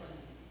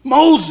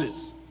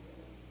 Moses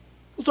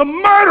was a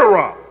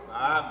murderer.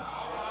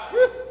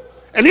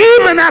 And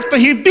even after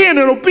he being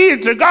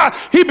obedient to God,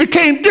 he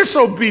became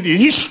disobedient.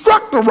 He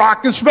struck the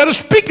rock instead of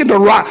speaking to the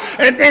rock.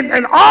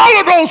 And all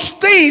of those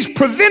things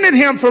prevented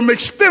him from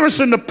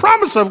experiencing the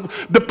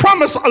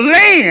promised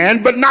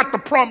land, but not the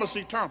promise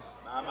eternal.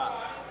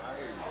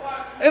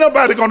 Ain't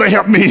nobody gonna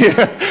help me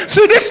here.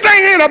 See, this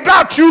thing ain't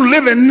about you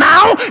living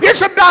now.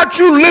 It's about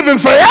you living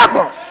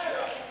forever.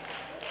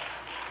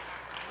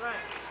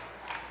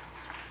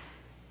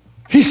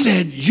 He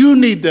said, you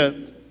need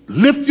to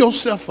lift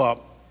yourself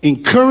up,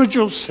 encourage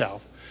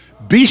yourself,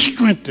 be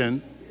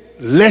strengthened,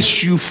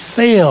 lest you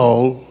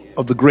fail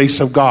of the grace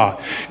of God.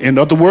 In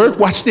other words,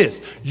 watch this.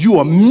 You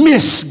will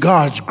miss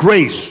God's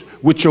grace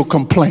with your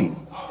complaint.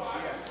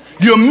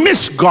 You'll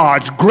miss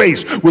God's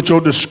grace with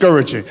your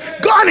discouraging.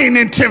 God ain't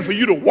intended for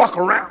you to walk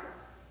around.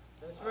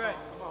 That's right.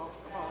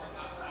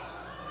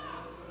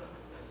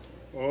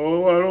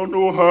 Oh, I don't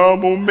know how I'm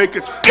going to make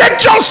it.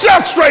 Get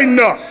yourself straightened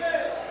up.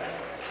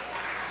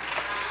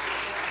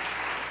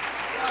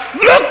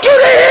 Look to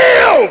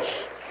the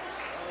hills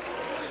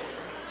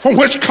from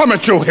which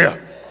cometh your help.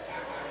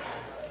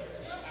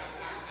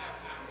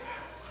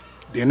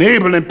 The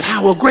enabling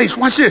power of grace.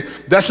 Watch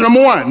this. That's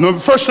number one. The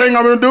first thing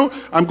I'm going to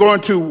do, I'm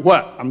going to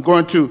what? I'm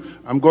going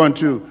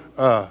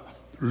to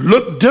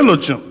look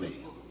diligently,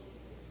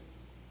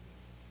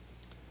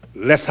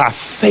 lest I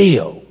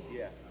fail.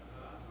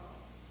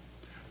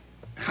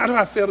 How do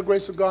I fail the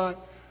grace of God?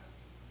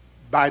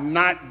 By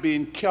not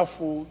being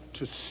careful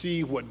to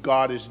see what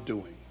God is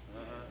doing.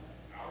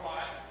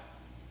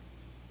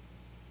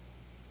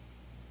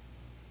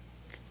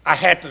 I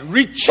had to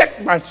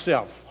recheck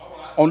myself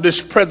on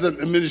this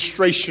present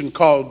administration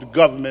called the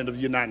government of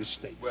the United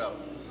States. Well,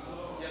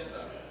 yes,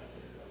 sir.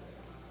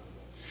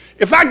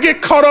 If I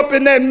get caught up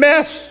in that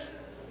mess,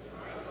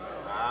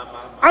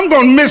 I'm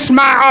going to miss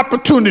my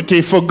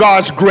opportunity for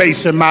God's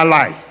grace in my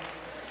life.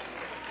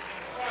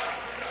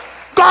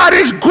 God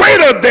is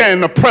greater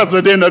than the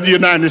president of the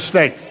United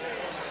States.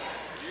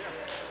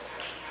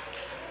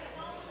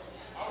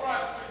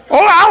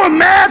 Oh, I was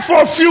mad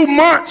for a few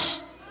months.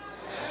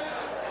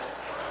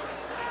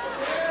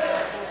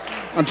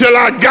 Until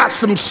I got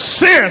some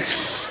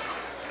sense.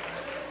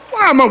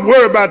 Why am I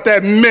worried about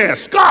that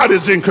mess? God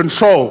is in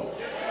control.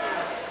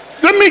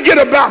 Let me get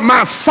about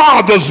my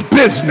Father's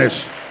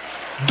business.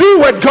 Do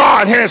what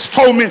God has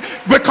told me,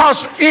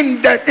 because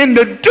in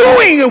the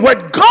doing of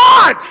what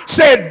God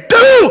said do,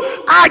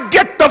 I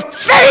get the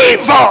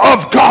favor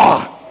of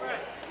God.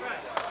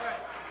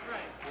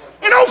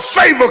 Ain't no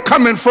favor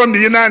coming from the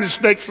United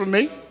States for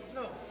me.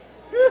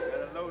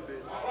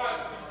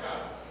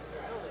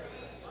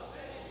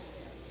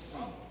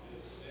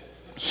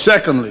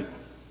 Secondly,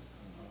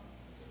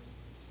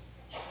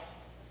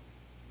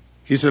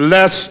 he said,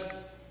 lest,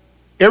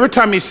 every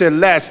time he said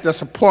lest,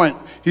 that's a point.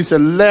 He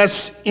said,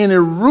 lest any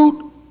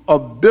root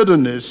of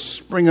bitterness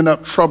springing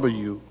up trouble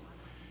you,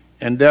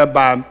 and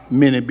thereby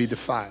many be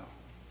defiled.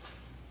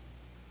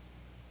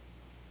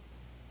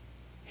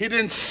 He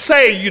didn't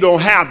say you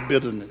don't have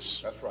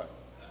bitterness. That's right.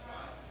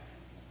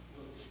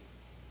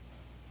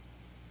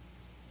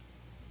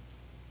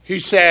 He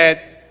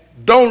said,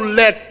 don't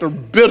let the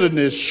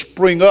bitterness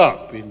spring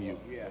up in you.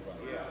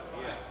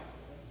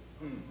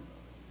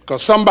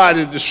 Because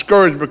somebody's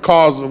discouraged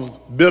because of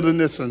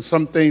bitterness and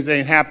some things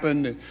ain't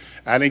happened, and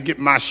I didn't get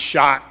my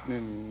shot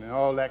and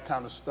all that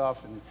kind of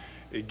stuff, and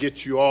it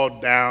gets you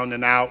all down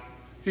and out.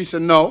 He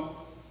said, no.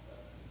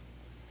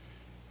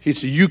 He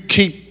said,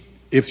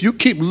 if you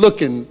keep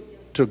looking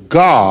to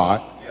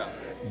God,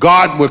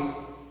 God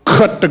will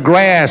cut the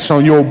grass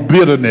on your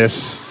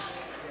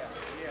bitterness.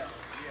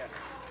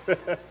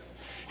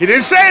 He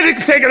didn't say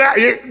to take it out.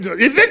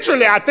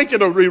 Eventually, I think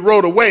it'll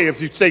erode away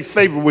if you take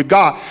favor with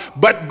God.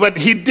 But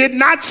he did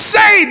not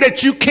say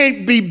that you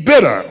can't be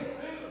bitter.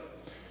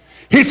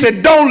 He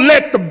said, don't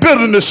let the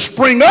bitterness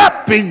spring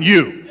up in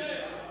you,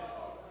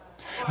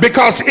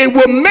 because it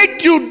will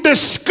make you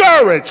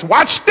discouraged.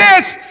 Watch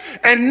this.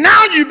 And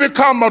now you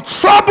become a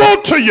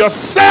trouble to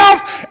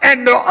yourself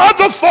and the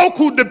other folk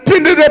who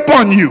depended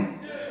upon you.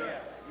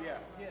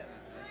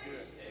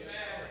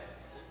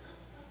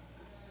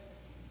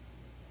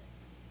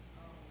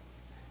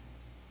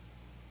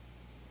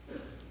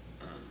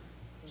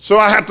 So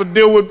I have to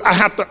deal with, I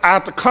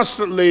have to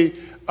constantly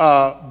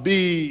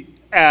be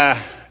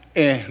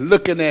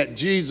looking at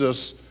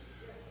Jesus,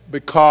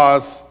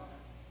 because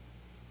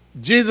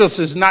Jesus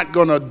is not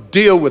going to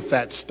deal with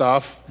that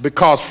stuff,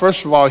 because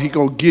first of all, he's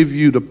going to give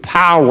you the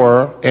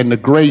power and the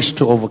grace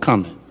to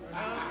overcome it.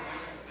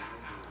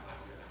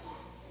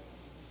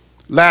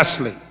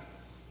 Lastly,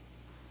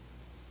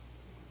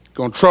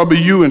 going to trouble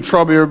you and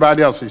trouble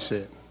everybody else, he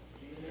said.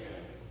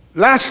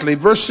 Lastly,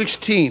 verse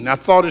 16. I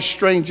thought it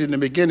strange in the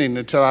beginning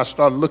until I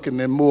started looking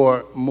at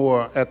more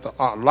at the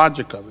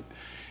logic of it.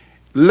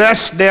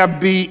 Lest there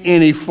be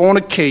any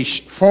fornicator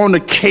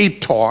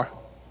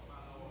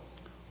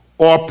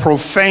or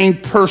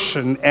profane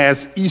person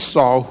as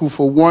Esau, who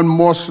for one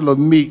morsel of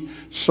meat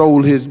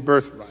sold his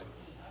birthright.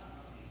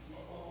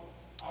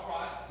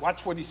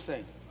 Watch what he's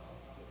saying.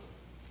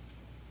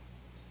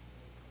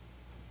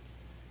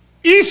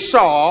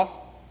 Esau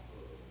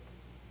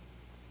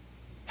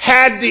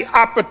had the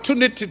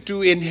opportunity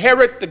to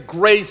inherit the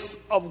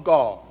grace of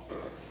God.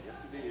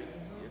 Yes, he did.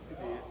 Yes, he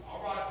did.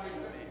 All right,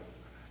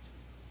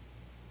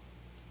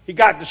 He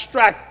got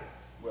distracted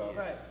well,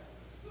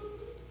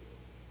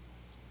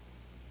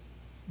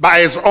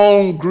 by his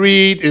own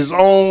greed, his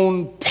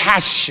own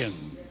passion.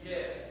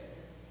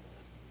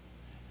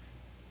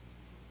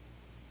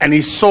 And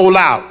he sold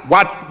out.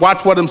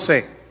 Watch what I'm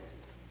saying.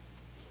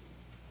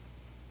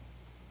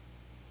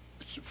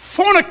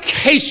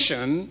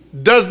 Fornication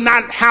does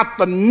not have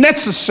to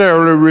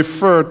necessarily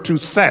refer to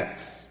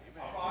sex.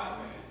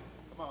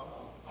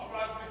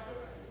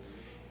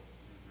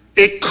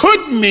 It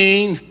could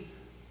mean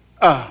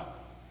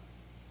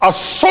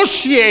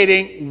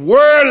associating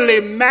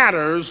worldly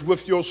matters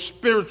with your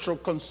spiritual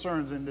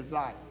concerns and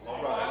desires.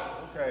 all right.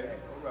 Okay.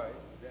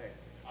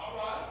 All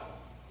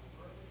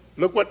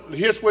right.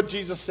 Here's what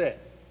Jesus said.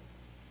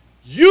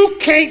 You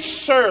can't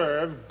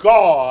serve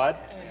God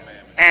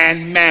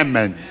and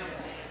mammon.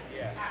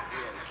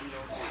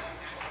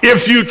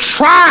 If you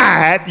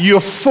tried, you're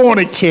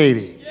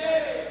fornicating.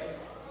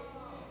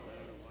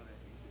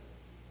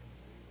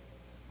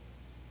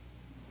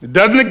 It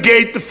doesn't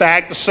negate the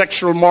fact that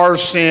sexual moral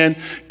sin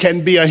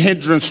can be a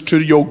hindrance to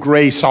your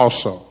grace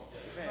also.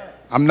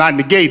 I'm not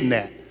negating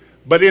that.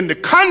 But in the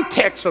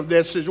context of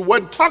this, it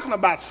wasn't talking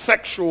about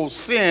sexual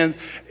sins.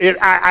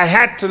 I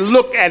had to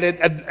look at it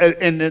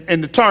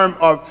in the term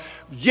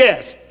of,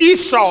 yes,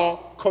 Esau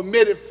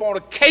committed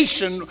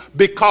fornication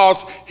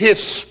because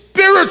his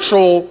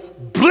spiritual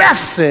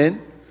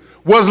blessing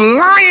was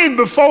lying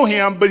before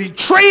him, but he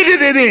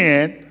traded it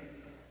in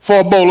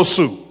for a bowl of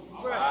soup.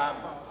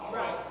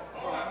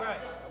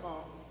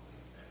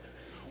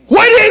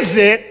 What is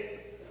it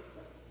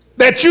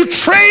that you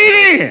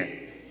trade in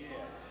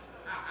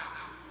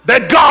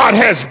that God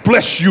has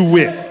blessed you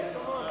with?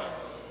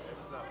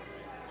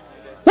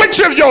 Which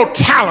of your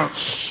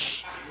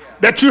talents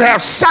that you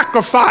have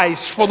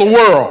sacrificed for the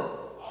world?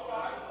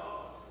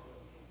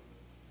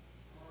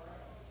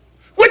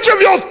 Which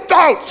of your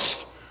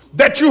thoughts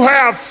that you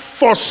have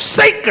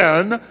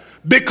forsaken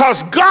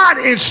because God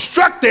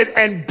instructed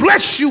and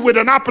blessed you with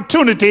an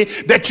opportunity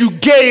that you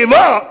gave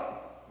up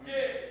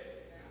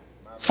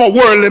for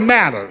worldly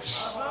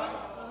matters?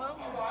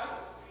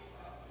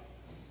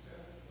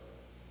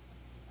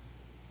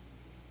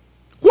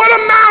 What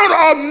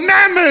amount of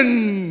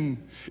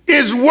mammon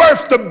is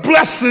worth the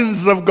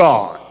blessings of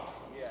God?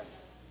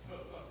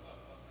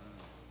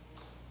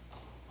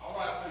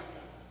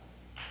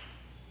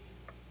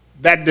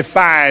 That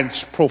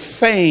defines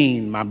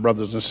profane, my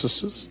brothers and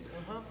sisters.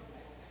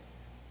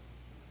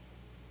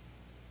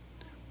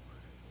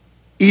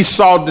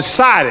 Esau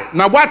decided.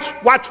 Now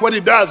watch what he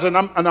does, and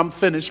I'm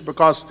finished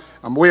because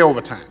I'm way over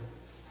time.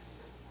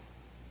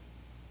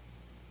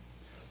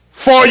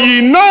 For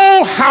ye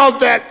know how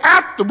that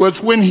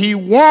afterwards, when he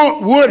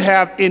would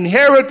have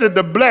inherited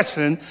the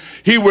blessing,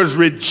 he was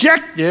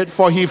rejected,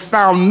 for he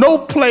found no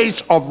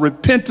place of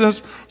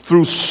repentance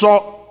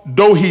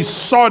though he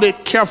sought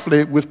it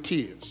carefully with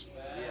tears.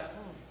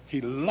 He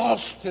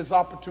lost his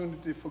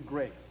opportunity for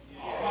grace.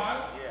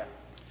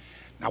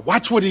 Now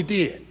watch what he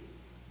did.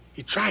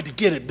 He tried to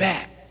get it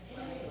back,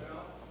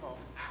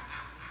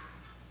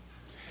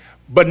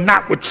 but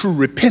not with true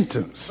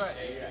repentance.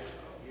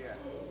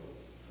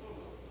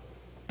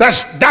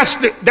 That's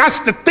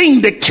the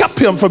thing that kept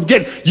him from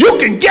getting. You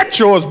can get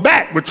yours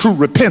back with true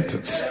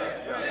repentance,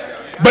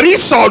 but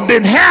Esau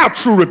didn't have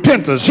true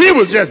repentance. He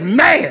was just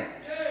mad.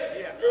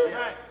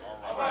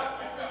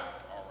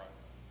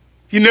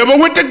 He never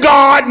went to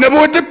God, never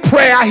went to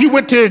prayer. He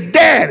went to his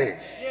daddy.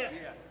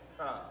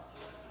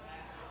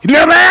 He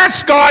never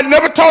asked God,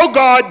 never told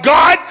God.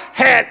 God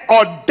had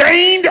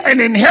ordained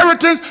an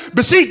inheritance.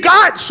 But see,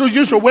 God, so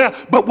you say, well,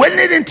 but wasn't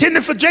it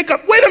intended for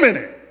Jacob? Wait a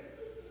minute.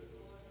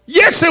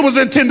 Yes, it was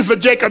intended for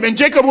Jacob, and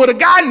Jacob would have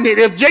gotten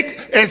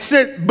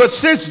it. But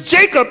since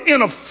Jacob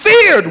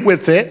interfered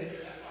with it,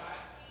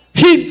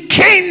 he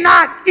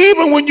cannot,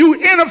 even when you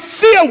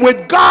interfere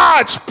with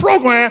God's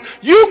program,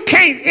 you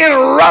can't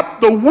interrupt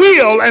the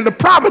will and the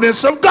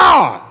providence of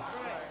God.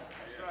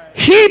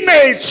 He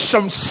made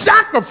some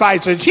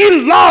sacrifices. He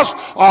lost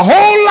a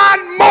whole lot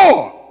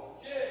more.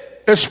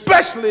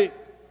 Especially,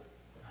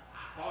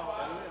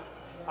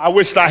 I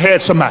wished I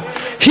had somebody.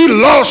 He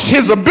lost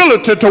his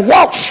ability to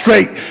walk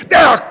straight.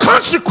 There are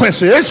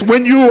consequences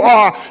when you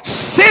are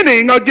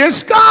sinning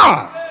against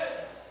God.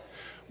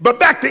 But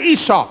back to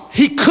Esau,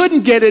 he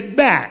couldn't get it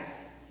back.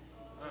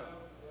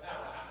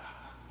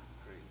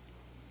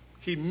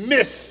 He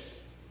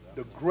missed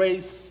the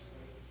grace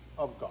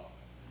of God.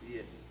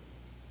 Yes.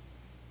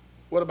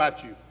 What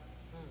about you?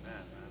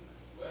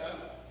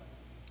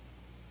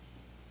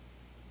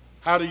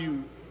 How do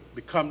you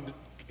become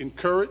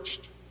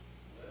encouraged?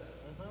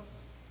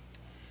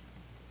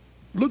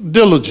 Look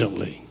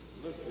diligently.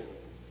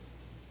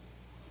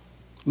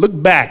 Look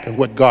back at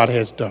what God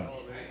has done.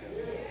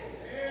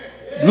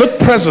 Look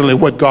presently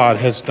what God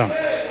has done.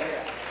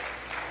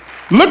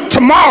 Look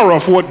tomorrow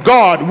for what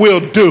God will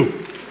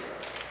do.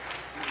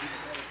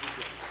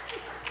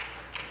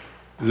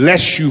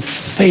 Lest you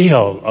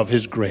fail of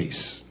his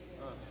grace.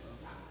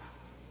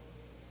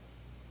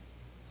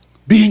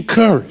 Be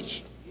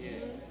encouraged.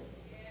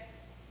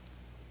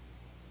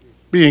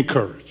 Be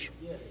encouraged.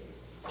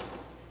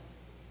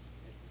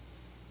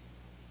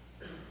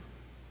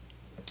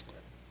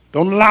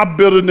 Don't allow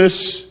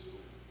bitterness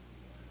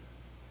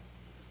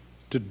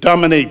to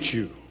dominate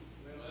you.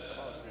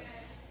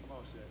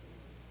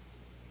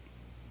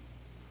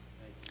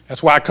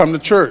 That's why I come to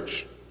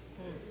church.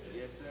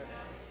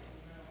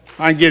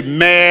 I get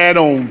mad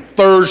on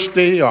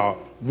Thursday or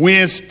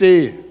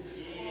Wednesday.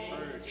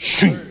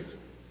 Shoot.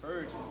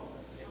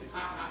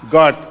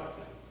 God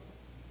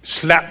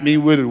slapped me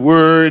with a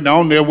word, and I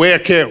don't know where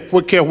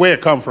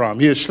it come from.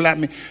 He'll slap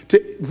me.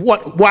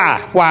 Why?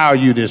 Why are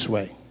you this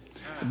way?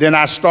 Then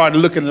I started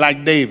looking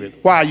like David.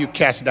 Why are you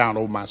cast down,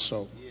 O my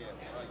soul?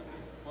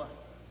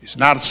 It's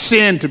not a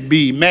sin to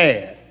be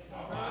mad,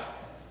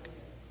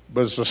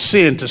 but it's a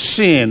sin to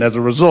sin as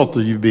a result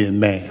of you being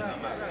mad.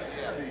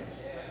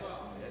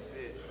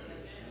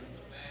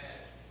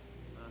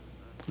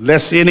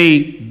 Lest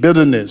any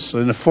bitterness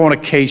and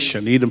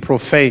fornication, even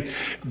profane,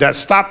 that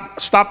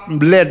stop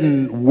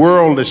letting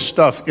worldly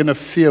stuff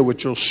interfere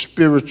with your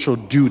spiritual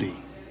duty.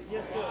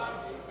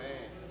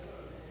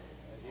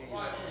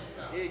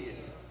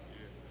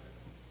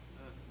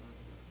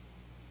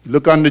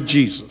 Look unto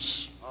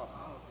Jesus,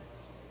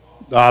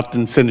 the author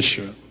and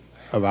finisher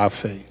of our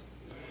faith.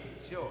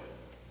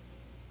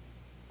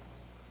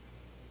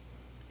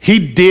 He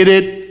did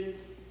it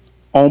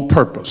on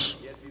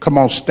purpose. Come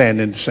on,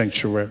 stand in the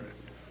sanctuary.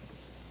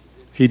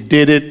 He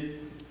did it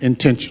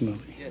intentionally.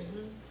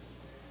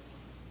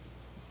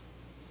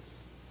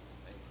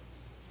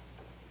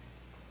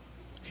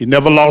 He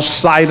never lost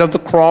sight of the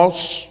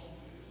cross.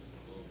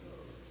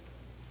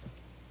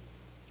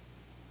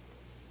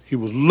 He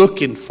was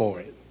looking for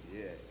it.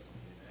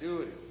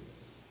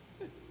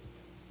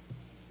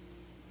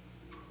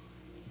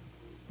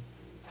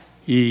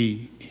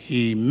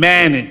 He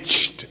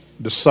managed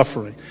the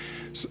suffering.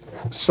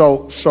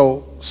 So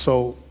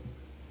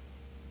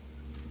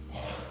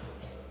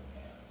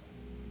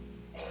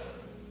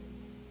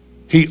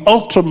he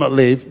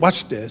ultimately,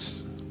 watch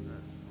this,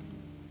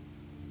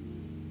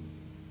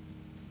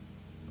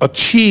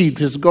 achieved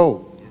his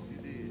goal. Yes, he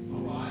did.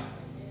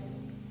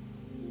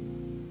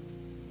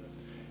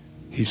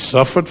 He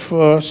suffered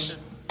for us,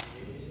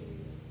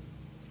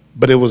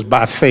 but it was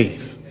by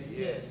faith.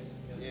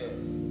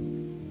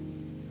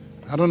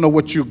 I don't know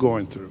what you're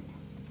going through.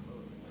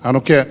 I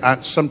don't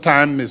care.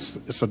 Sometimes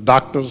it's a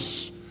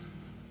doctor's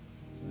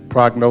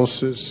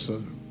prognosis, a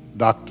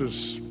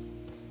doctor's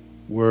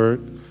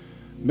word.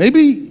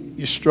 Maybe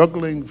you're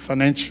struggling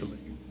financially.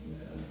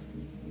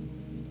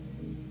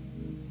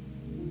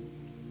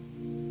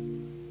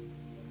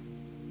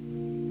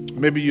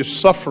 Maybe you're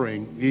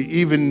suffering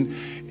even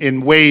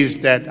in ways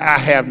that I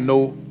have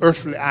no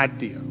earthly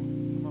idea.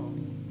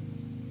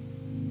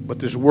 But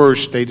this word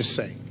stay the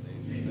same.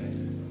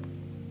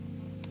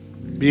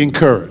 Be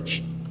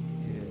encouraged.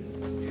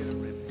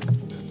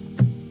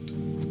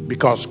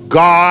 Because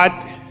God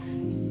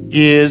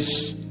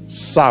is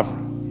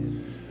sovereign.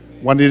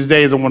 One of these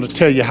days I want to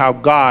tell you how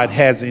God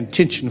has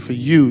intention for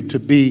you to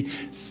be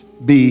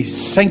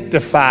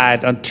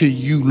sanctified until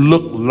you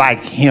look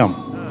like him.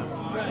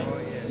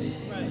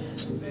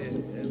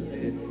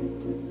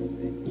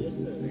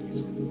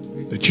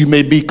 That you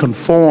may be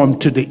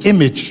conformed to the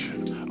image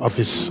of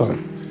his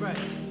son.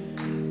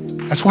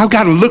 That's why I've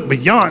got to look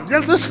beyond.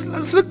 Let's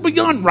look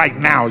beyond right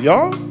now,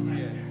 y'all.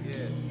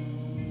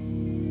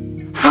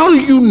 How do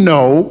you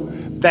know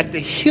that the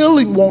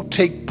healing won't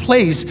take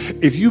place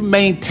if you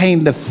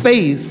maintain the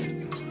faith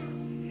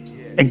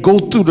and go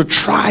through the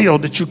trial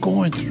that you're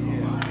going through?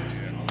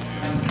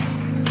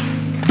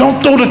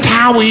 Don't throw the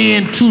towel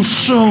in too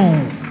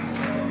soon.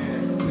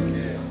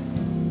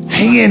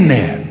 Hang in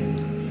there.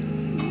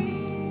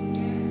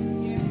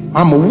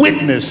 I'm a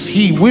witness,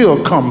 he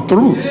will come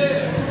through.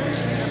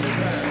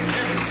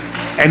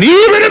 And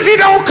even if he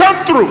don't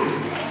come through,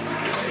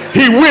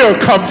 he will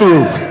come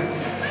through.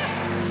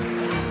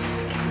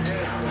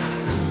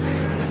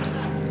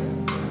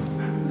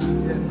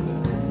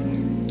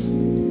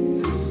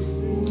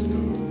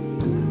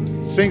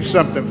 Sing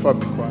something for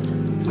me, choir.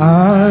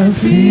 I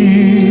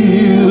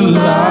feel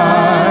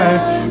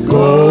like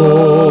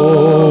going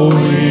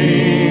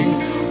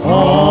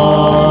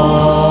on.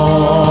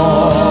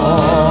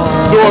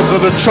 Doors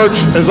of the church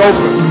is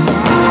open.